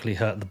directly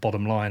hurt the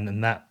bottom line,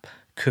 and that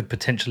could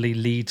potentially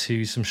lead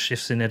to some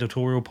shifts in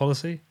editorial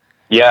policy.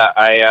 Yeah,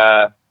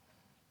 I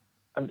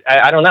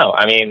don't know.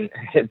 I mean,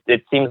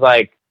 it seems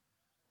like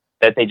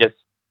that they just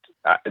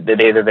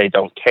that either they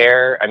don't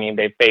care. I mean,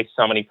 they've faced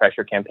so many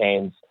pressure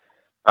campaigns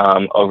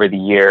over the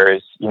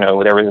years.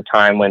 There was a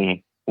time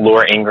when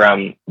Laura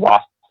Ingraham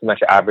lost a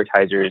bunch of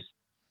advertisers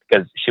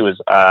because she was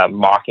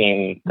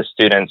mocking the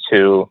students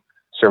who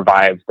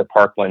survived the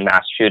Parkland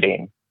mass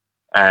shooting.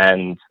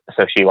 And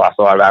so she lost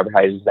a lot of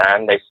advertisers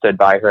then. They stood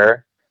by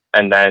her.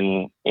 And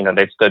then,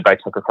 they've stood by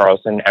Tucker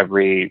Carlson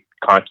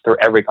through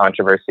every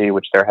controversy,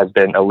 which there has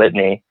been a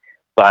litany.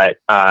 But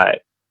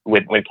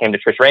when it came to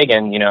Trish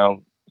Reagan,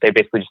 they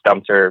basically just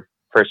dumped her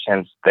first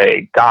chance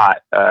they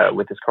got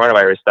with this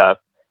coronavirus stuff.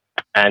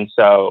 And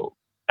so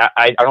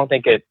I don't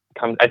think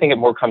I think it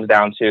more comes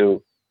down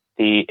to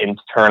the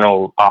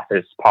internal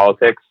office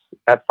politics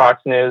at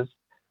Fox News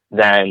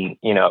than,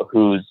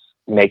 who's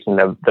making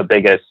the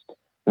biggest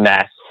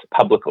mess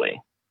publicly.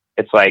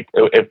 It's like,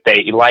 if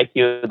they like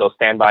you, they'll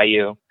stand by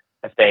you.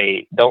 if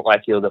they don't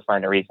like you, they'll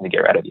find a reason to get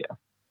rid of you.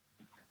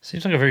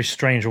 Seems like a very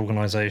strange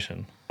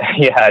organization.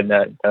 Yeah,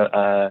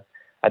 no,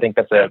 I think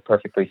that's a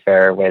perfectly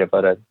fair way to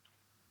put it.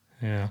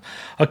 Yeah.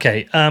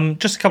 Okay.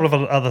 Just a couple of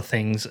other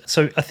things.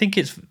 So I think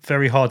it's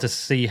very hard to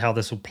see how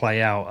this will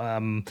play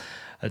out.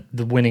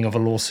 The winning of a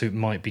lawsuit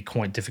might be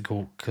quite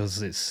difficult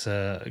because it's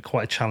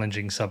quite a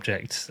challenging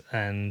subject.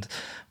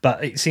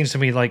 But it seems to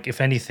me like,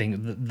 if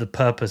anything, the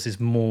purpose is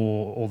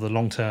more, or the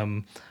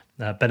long-term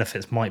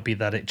benefits might be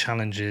that it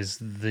challenges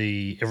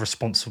the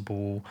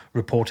irresponsible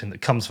reporting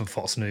that comes from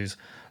Fox News,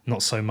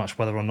 not so much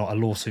whether or not a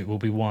lawsuit will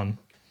be won.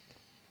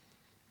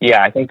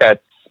 Yeah, I think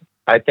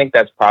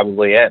that's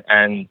probably it.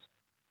 And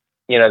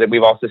that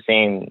we've also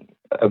seen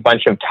a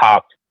bunch of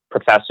top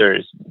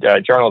professors,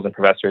 journalism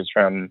professors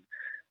from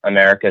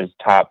America's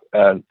top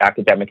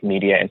academic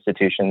media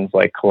institutions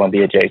like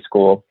Columbia J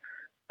School,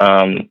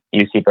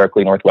 UC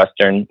Berkeley,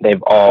 Northwestern.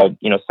 They've all,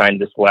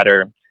 signed this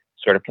letter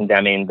sort of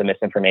condemning the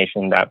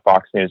misinformation that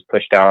Fox News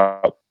pushed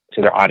out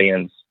to their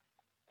audience,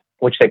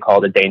 which they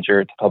called a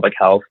danger to public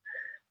health.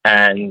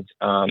 And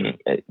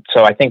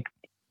so I think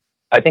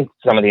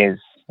some of these,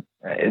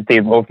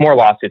 if more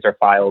lawsuits are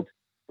filed,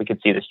 we could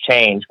see this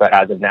change. But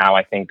as of now,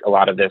 I think a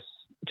lot of this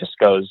just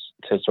goes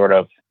to sort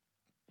of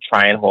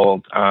try and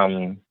hold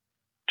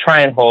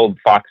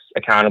Fox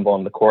accountable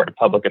in the court of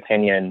public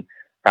opinion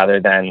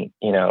rather than,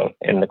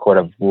 in the court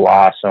of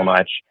law so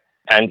much.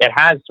 And it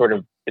has sort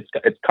of,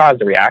 it's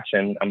caused a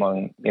reaction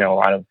among, a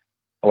lot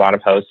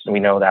of hosts. And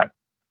we know that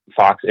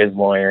Fox is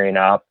lawyering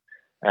up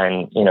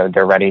and,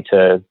 they're ready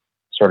to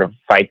sort of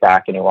fight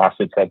back any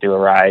lawsuits that do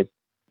arise.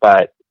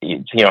 But,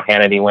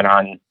 Hannity went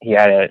on, he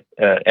had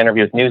an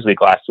interview with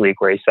Newsweek last week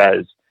where he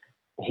says,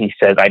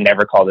 I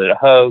never called it a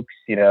hoax.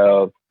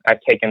 I've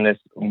taken this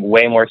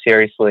way more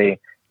seriously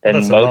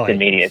than most in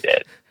media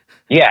did.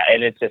 Yeah.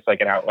 And it's just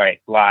like an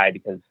outright lie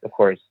because, of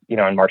course,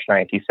 on March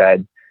 9th, he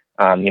said,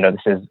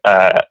 this is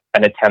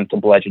an attempt to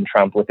bludgeon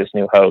Trump with this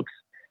new hoax.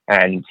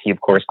 And he,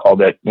 of course,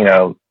 called it,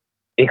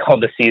 he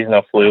called the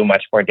seasonal flu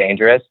much more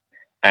dangerous.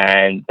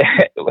 And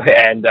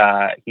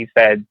he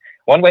said,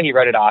 one way he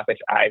wrote it off, which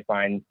I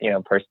find,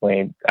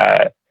 personally,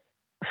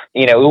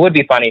 it would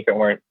be funny if it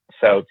weren't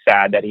so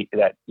sad that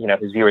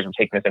his viewers were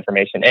taking this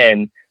information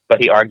in, but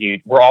he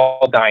argued, we're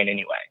all dying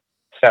anyway.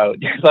 So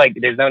just like,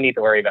 there's no need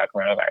to worry about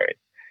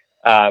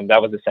coronavirus.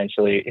 That was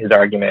essentially his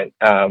argument.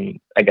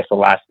 I guess the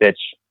last ditch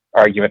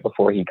argument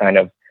before he kind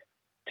of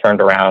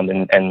turned around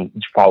and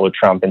followed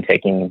Trump and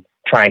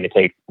trying to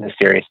take this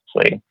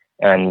seriously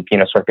and,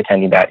 sort of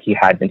pretending that he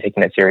had been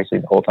taking it seriously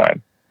the whole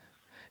time.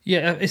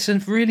 Yeah, it's a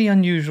really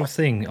unusual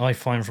thing I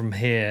find from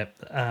here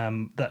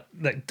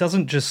that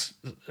doesn't just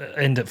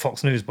end at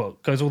Fox News,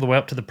 but goes all the way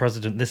up to the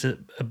president. This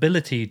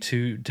ability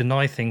to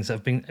deny things that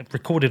have been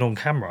recorded on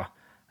camera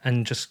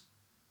and just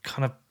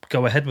kind of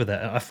go ahead with it.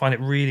 I find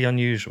it really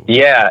unusual.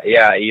 Yeah,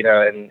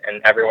 and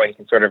everyone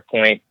can sort of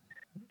point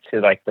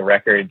to like the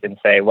records and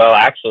say, well,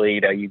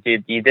 actually, you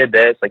did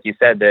this, like you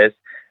said this,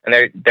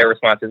 and their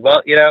response is,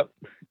 well,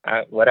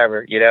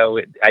 whatever,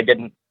 I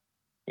didn't.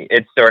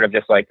 It's sort of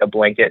just like a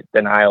blanket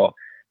denial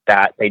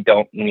that they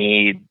don't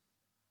need,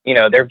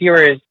 their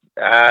viewers,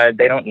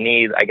 they don't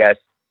need, I guess,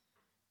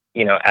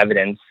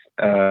 evidence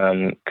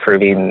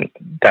proving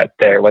that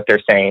what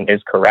they're saying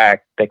is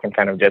correct. They can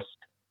kind of just,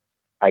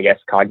 I guess,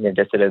 cognitive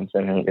dissonance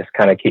and just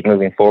kind of keep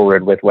moving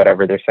forward with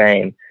whatever they're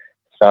saying.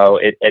 So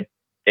it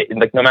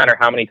like, no matter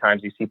how many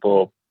times these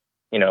people,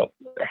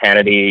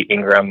 Hannity,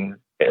 Ingram,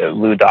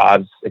 Lou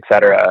Dobbs,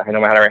 etc.,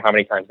 no matter how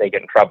many times they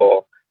get in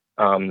trouble,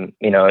 in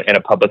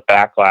a public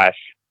backlash,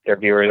 their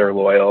viewers are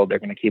loyal. They're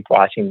going to keep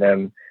watching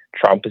them.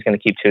 Trump is going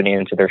to keep tuning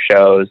into their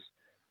shows,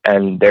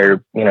 and they're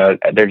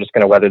just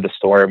going to weather the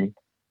storm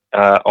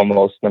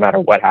almost no matter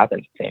what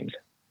happens, it seems.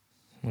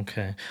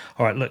 Okay.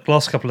 All right. Look,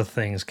 last couple of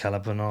things,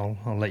 Caleb, and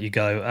I'll let you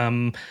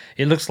go.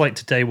 It looks like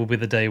today will be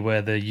the day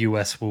where the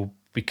US will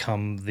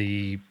become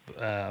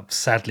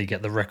sadly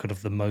get the record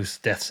of the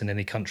most deaths in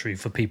any country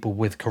for people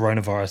with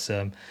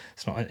coronavirus.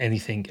 It's not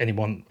anything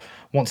anyone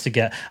wants to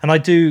get. And I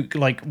do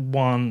like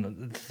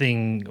one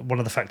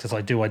of the factors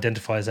I do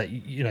identify is that,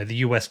 the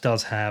US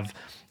does have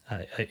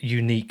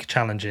unique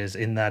challenges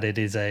in that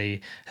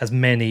it has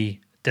many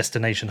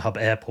destination hub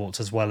airports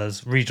as well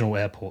as regional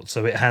airports.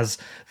 So it has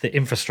the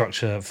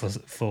infrastructure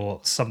for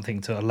something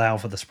to allow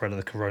for the spread of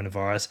the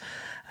coronavirus.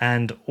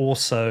 And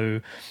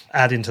also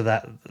add into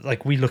that,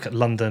 like we look at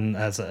London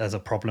as a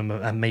problem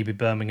and maybe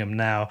Birmingham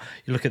now.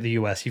 You look at the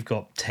US, you've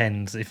got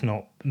tens, if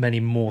not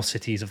many more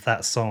cities of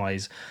that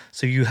size.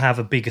 So you have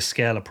a bigger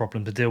scale of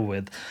problem to deal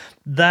with.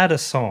 That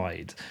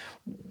aside,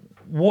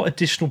 what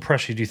additional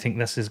pressure do you think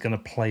this is going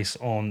to place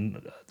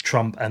on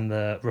Trump and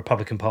the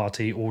Republican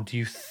Party, or do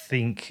you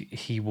think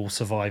he will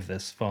survive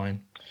this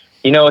fine?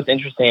 What's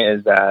interesting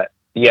is that,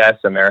 yes,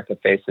 America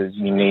faces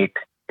unique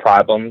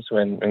problems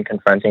when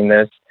confronting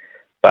this,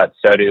 but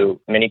so do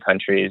many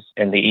countries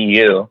in the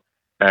EU,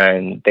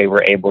 and they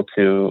were able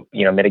to,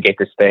 mitigate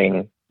this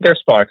thing. They're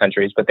smaller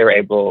countries, but they were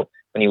able,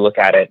 when you look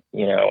at it,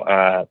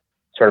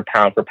 sort of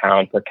pound for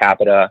pound per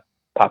capita,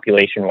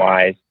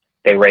 population-wise,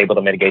 they were able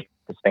to mitigate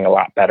this thing a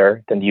lot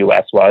better than the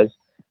U.S. was.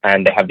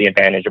 And they have the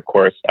advantage, of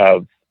course,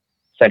 of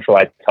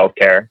centralized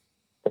healthcare,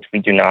 which we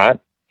do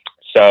not.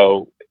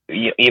 So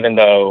even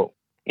though,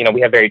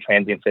 we have very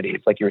transient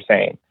cities, like you were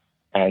saying,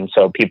 and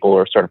so people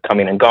are sort of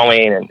coming and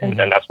going, and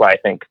that's why I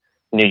think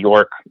New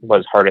York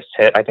was hardest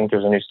hit. I think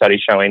there's a new study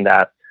showing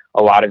that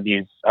a lot of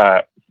these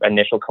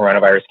initial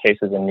coronavirus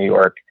cases in New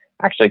York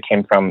actually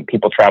came from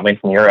people traveling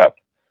from Europe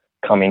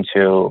coming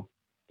to,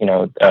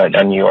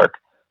 New York.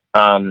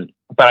 But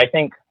I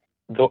think,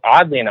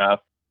 oddly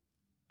enough,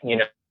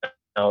 his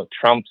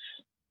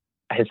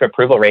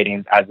approval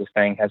ratings as this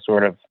thing has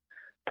sort of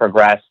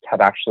progressed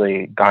have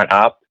actually gone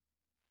up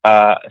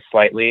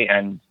slightly,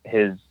 and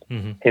his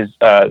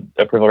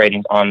approval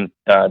ratings on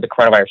the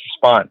coronavirus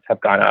response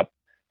have gone up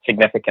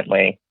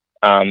significantly.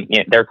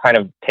 They're kind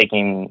of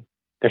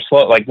they're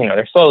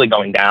slowly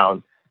going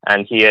down,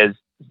 and he is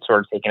sort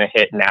of taking a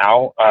hit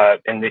now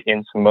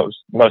in some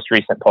most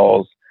recent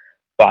polls.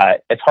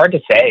 But it's hard to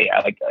say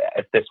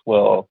if this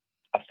will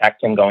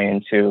affect him going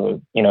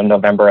into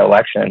November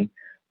election,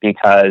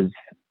 because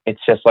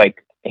it's just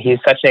he's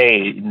such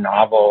a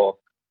novel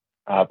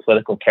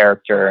political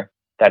character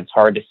that it's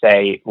hard to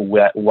say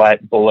what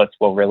bullets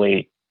will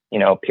really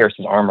pierce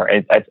his armor.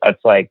 It's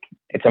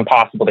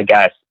impossible to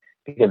guess,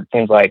 because it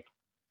seems like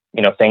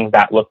things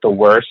that look the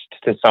worst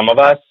to some of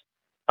us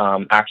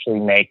actually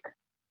make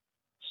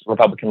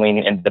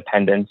Republican-leaning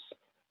independents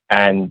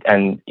and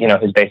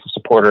his base of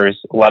supporters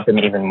love him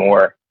even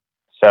more.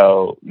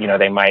 So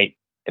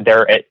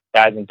they're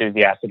as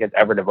enthusiastic as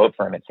ever to vote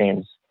for him, it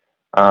seems.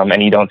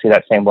 And you don't see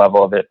that same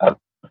level of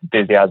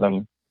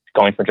enthusiasm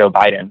going for Joe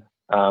Biden,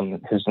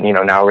 who's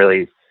now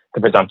really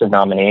the presumptive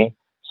nominee.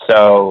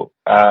 So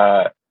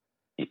I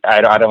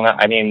don't know.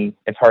 I mean,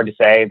 it's hard to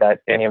say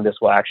that any of this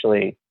will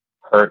actually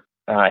hurt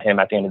him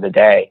at the end of the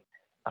day.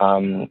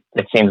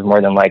 It seems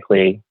more than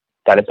likely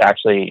that it's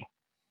actually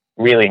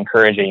really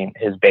encouraging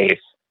his base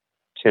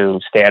to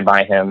stand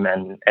by him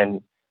and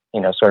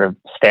sort of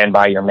stand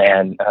by your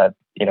man,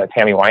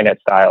 Tammy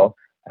Wynette style,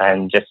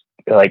 and just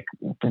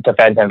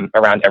defend him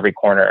around every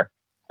corner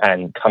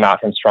and come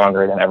out him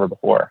stronger than ever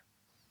before.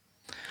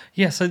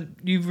 Yeah, so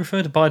you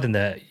referred to Biden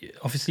there.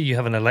 Obviously, you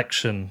have an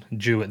election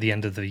due at the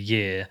end of the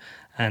year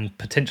and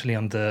potentially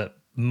under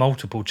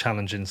multiple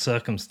challenging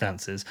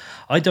circumstances.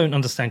 I don't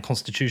understand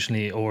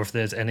constitutionally or if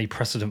there's any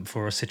precedent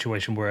for a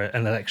situation where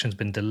an election's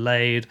been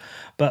delayed,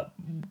 but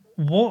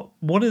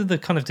what are the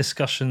kind of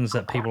discussions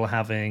that people are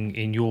having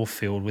in your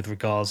field with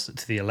regards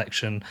to the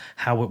election,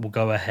 how it will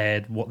go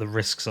ahead, what the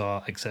risks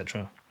are,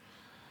 etc.?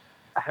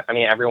 I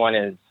mean, everyone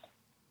is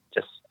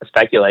just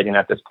speculating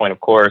at this point, of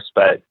course,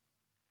 but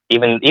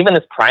even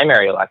this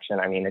primary election,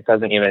 I mean, it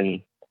doesn't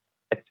even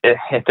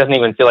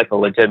feel like a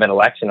legitimate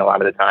election a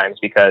lot of the times,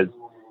 because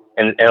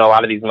in a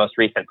lot of these most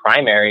recent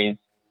primaries,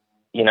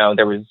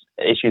 there was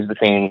issues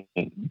between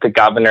the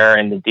governor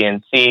and the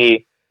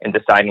DNC in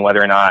deciding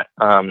whether or not,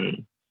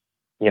 and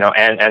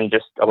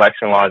just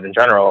election laws in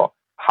general,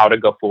 how to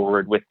go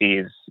forward with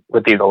these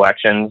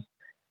elections.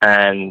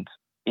 And,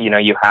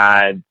 you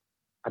had,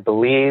 I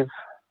believe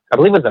it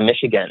was a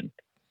Michigan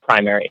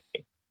primary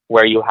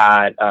where you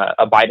had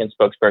a Biden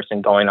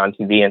spokesperson going on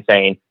TV and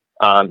saying,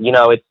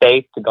 it's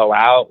safe to go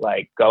out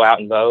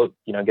and vote,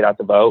 get out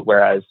to vote.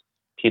 Whereas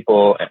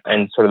people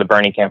in sort of the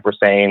Bernie camp were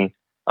saying,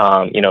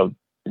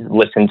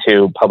 listen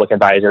to public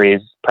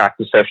advisories,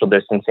 practice social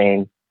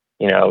distancing,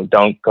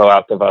 don't go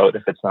out to vote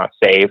if it's not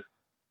safe.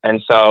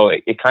 And so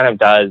it kind of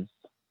does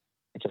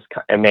just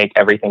make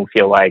everything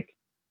feel like,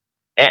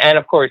 and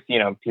of course,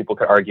 people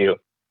could argue,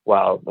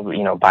 well,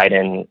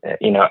 Biden,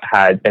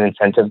 had an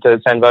incentive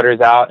to send voters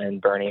out, and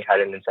Bernie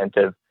had an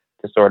incentive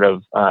to sort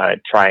of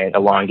try and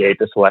elongate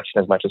this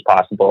election as much as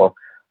possible.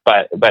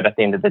 But at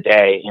the end of the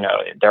day,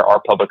 there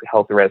are public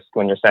health risks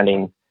when you're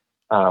sending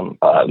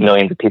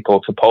millions of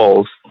people to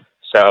polls.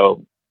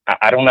 So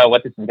I don't know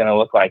what this is going to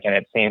look like, and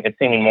it's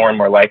seeming more and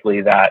more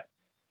likely that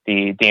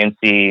the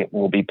DNC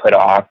will be put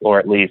off, or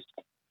at least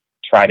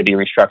try to be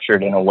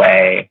restructured in a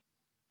way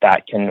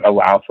that can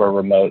allow for a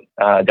remote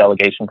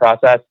delegation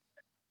process.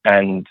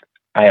 And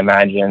I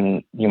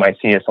imagine you might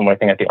see a similar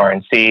thing at the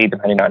RNC,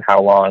 depending on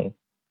how long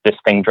this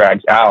thing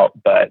drags out.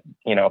 But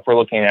if we're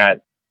looking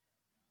at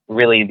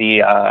really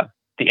the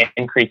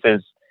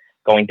increases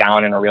going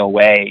down in a real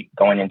way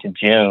going into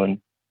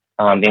June,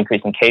 the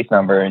increase in case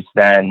numbers,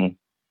 then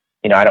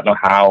I don't know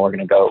how we're going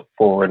to go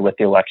forward with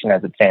the election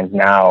as it stands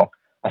now,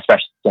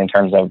 especially in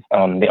terms of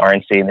the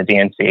RNC and the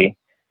DNC.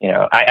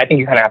 I think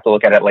you kind of have to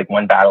look at it like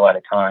one battle at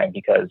a time,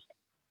 because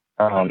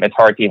it's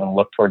hard to even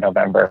look toward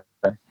November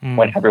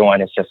when everyone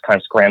is just kind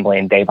of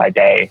scrambling day by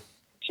day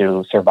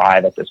to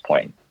survive at this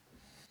point.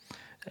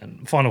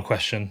 And final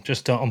question,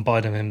 just on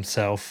Biden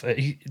himself.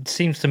 It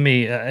seems to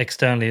me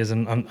externally as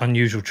an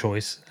unusual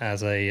choice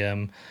as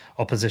a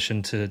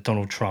opposition to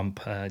Donald Trump.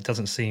 It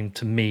doesn't seem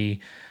to me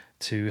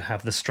to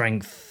have the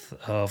strength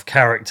of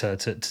character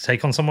to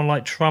take on someone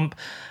like Trump.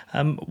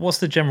 What's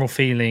the general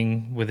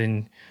feeling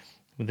within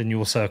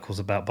your circles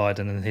about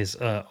Biden and his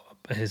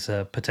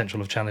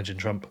potential of challenging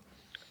Trump?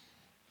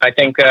 I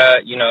think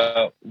there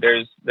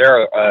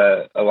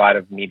are a lot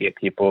of media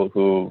people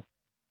who,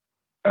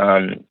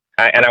 and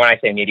when I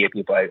say media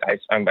people,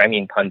 I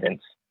mean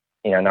pundits.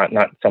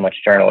 Not so much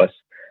journalists,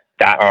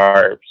 that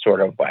are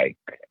sort of like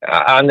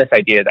on this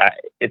idea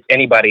that it's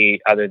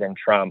anybody other than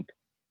Trump.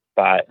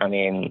 But I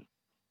mean,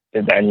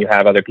 then you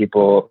have other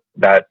people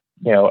that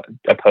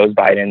oppose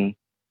Biden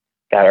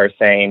that are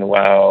saying,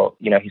 well,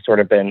 he's sort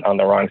of been on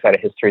the wrong side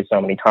of history so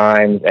many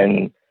times,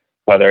 and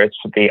whether it's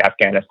the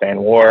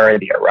Afghanistan war,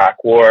 the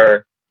Iraq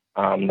war,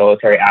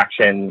 military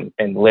action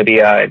in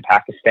Libya and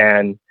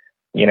Pakistan,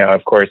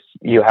 of course,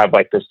 you have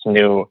like this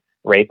new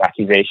rape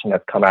accusation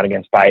that's come out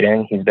against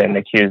Biden. He's been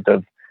accused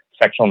of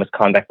sexual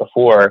misconduct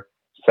before.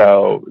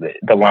 So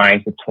the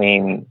lines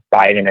between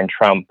Biden and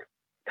Trump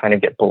kind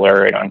of get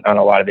blurred on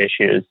a lot of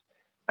issues.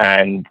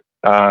 And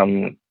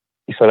so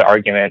the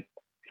argument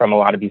from a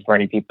lot of these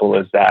Bernie people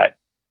is that,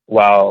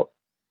 well,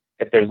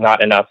 if there's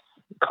not enough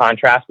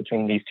contrast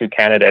between these two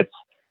candidates,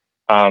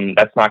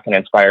 that's not going to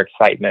inspire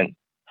excitement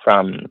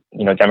from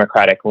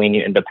Democratic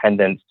leaning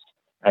independents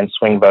and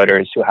swing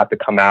voters who have to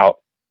come out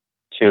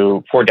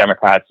for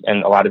Democrats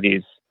in a lot of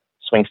these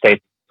swing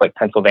states like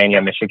Pennsylvania,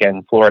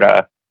 Michigan,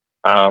 Florida,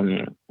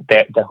 who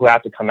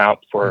have to come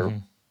out for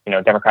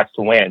Democrats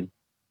to win.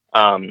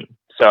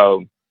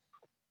 So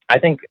I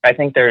think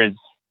there's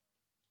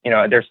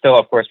still,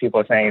 of course, people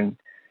are saying,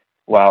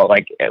 well,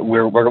 like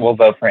we'll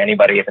vote for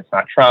anybody if it's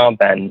not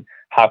Trump, and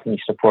how can you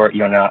support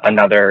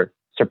another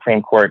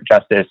Supreme Court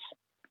justice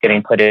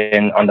getting put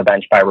in on the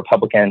bench by a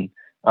Republican,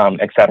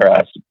 et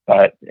cetera.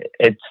 But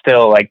it's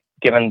still like,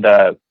 given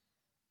the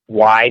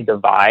wide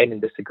divide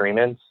and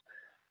disagreements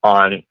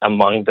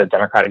among the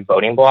Democratic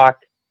voting bloc,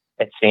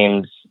 it's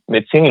seeming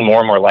more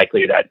and more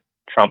likely that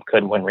Trump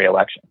could win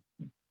re-election,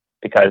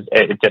 because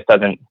it just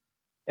doesn't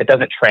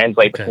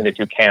translate between the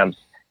two camps,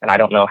 and I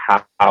don't know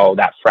how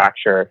that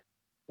fracture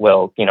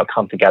will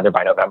come together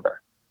by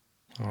November.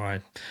 All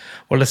right.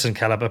 Well, listen,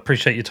 Caleb, I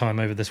appreciate your time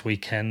over this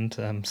weekend.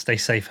 Stay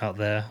safe out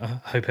there. I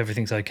hope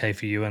everything's okay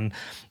for you. And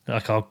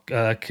I'll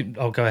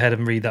go ahead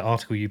and read that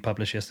article you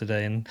published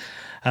yesterday. And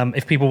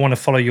if people want to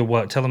follow your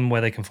work, tell them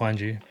where they can find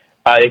you.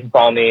 You can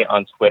follow me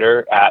on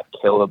Twitter at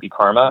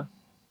KalebKarma.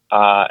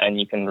 And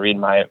you can read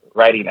my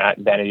writing at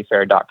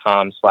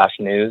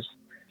vanityfair.com/news.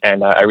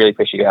 And I really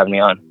appreciate you having me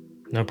on.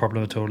 No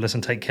problem at all.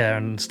 Listen, take care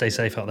and stay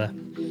safe out there.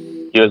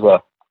 You as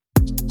well.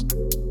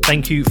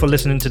 Thank you for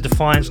listening to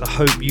Defiance. I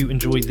hope you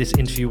enjoyed this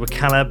interview with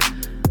Caleb.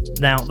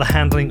 Now, the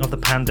handling of the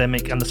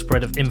pandemic and the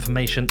spread of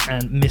information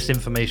and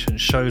misinformation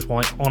shows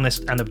why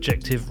honest and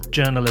objective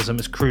journalism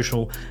is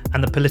crucial,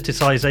 and the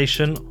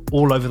politicization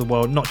all over the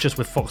world, not just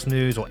with Fox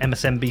News or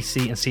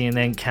MSNBC and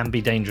CNN, can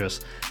be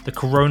dangerous. The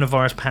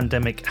coronavirus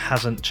pandemic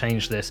hasn't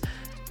changed this,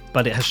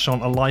 but it has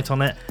shone a light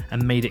on it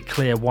and made it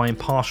clear why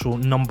impartial,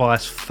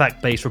 non-biased,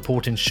 fact-based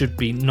reporting should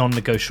be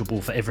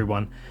non-negotiable for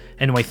everyone.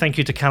 Anyway, thank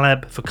you to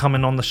Caleb for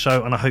coming on the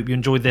show, and I hope you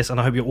enjoyed this, and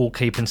I hope you're all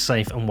keeping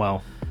safe and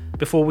well.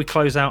 Before we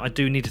close out, I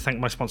do need to thank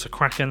my sponsor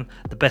Kraken,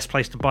 the best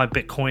place to buy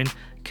Bitcoin,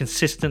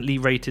 consistently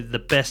rated the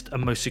best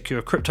and most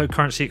secure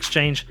cryptocurrency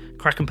exchange.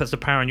 Kraken puts the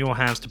power in your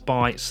hands to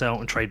buy, sell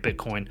and trade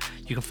Bitcoin.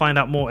 You can find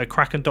out more at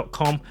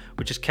kraken.com,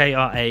 which is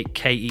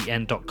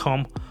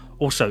KRAKEN.com.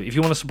 Also, if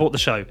you want to support the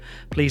show,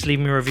 please leave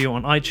me a review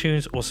on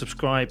iTunes or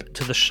subscribe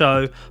to the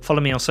show, follow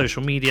me on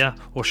social media,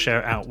 or share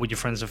it out with your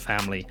friends and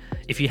family.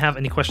 If you have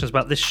any questions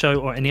about this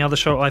show or any other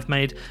show I've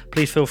made,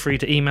 please feel free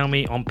to email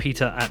me on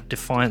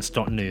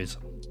peter@defiance.news.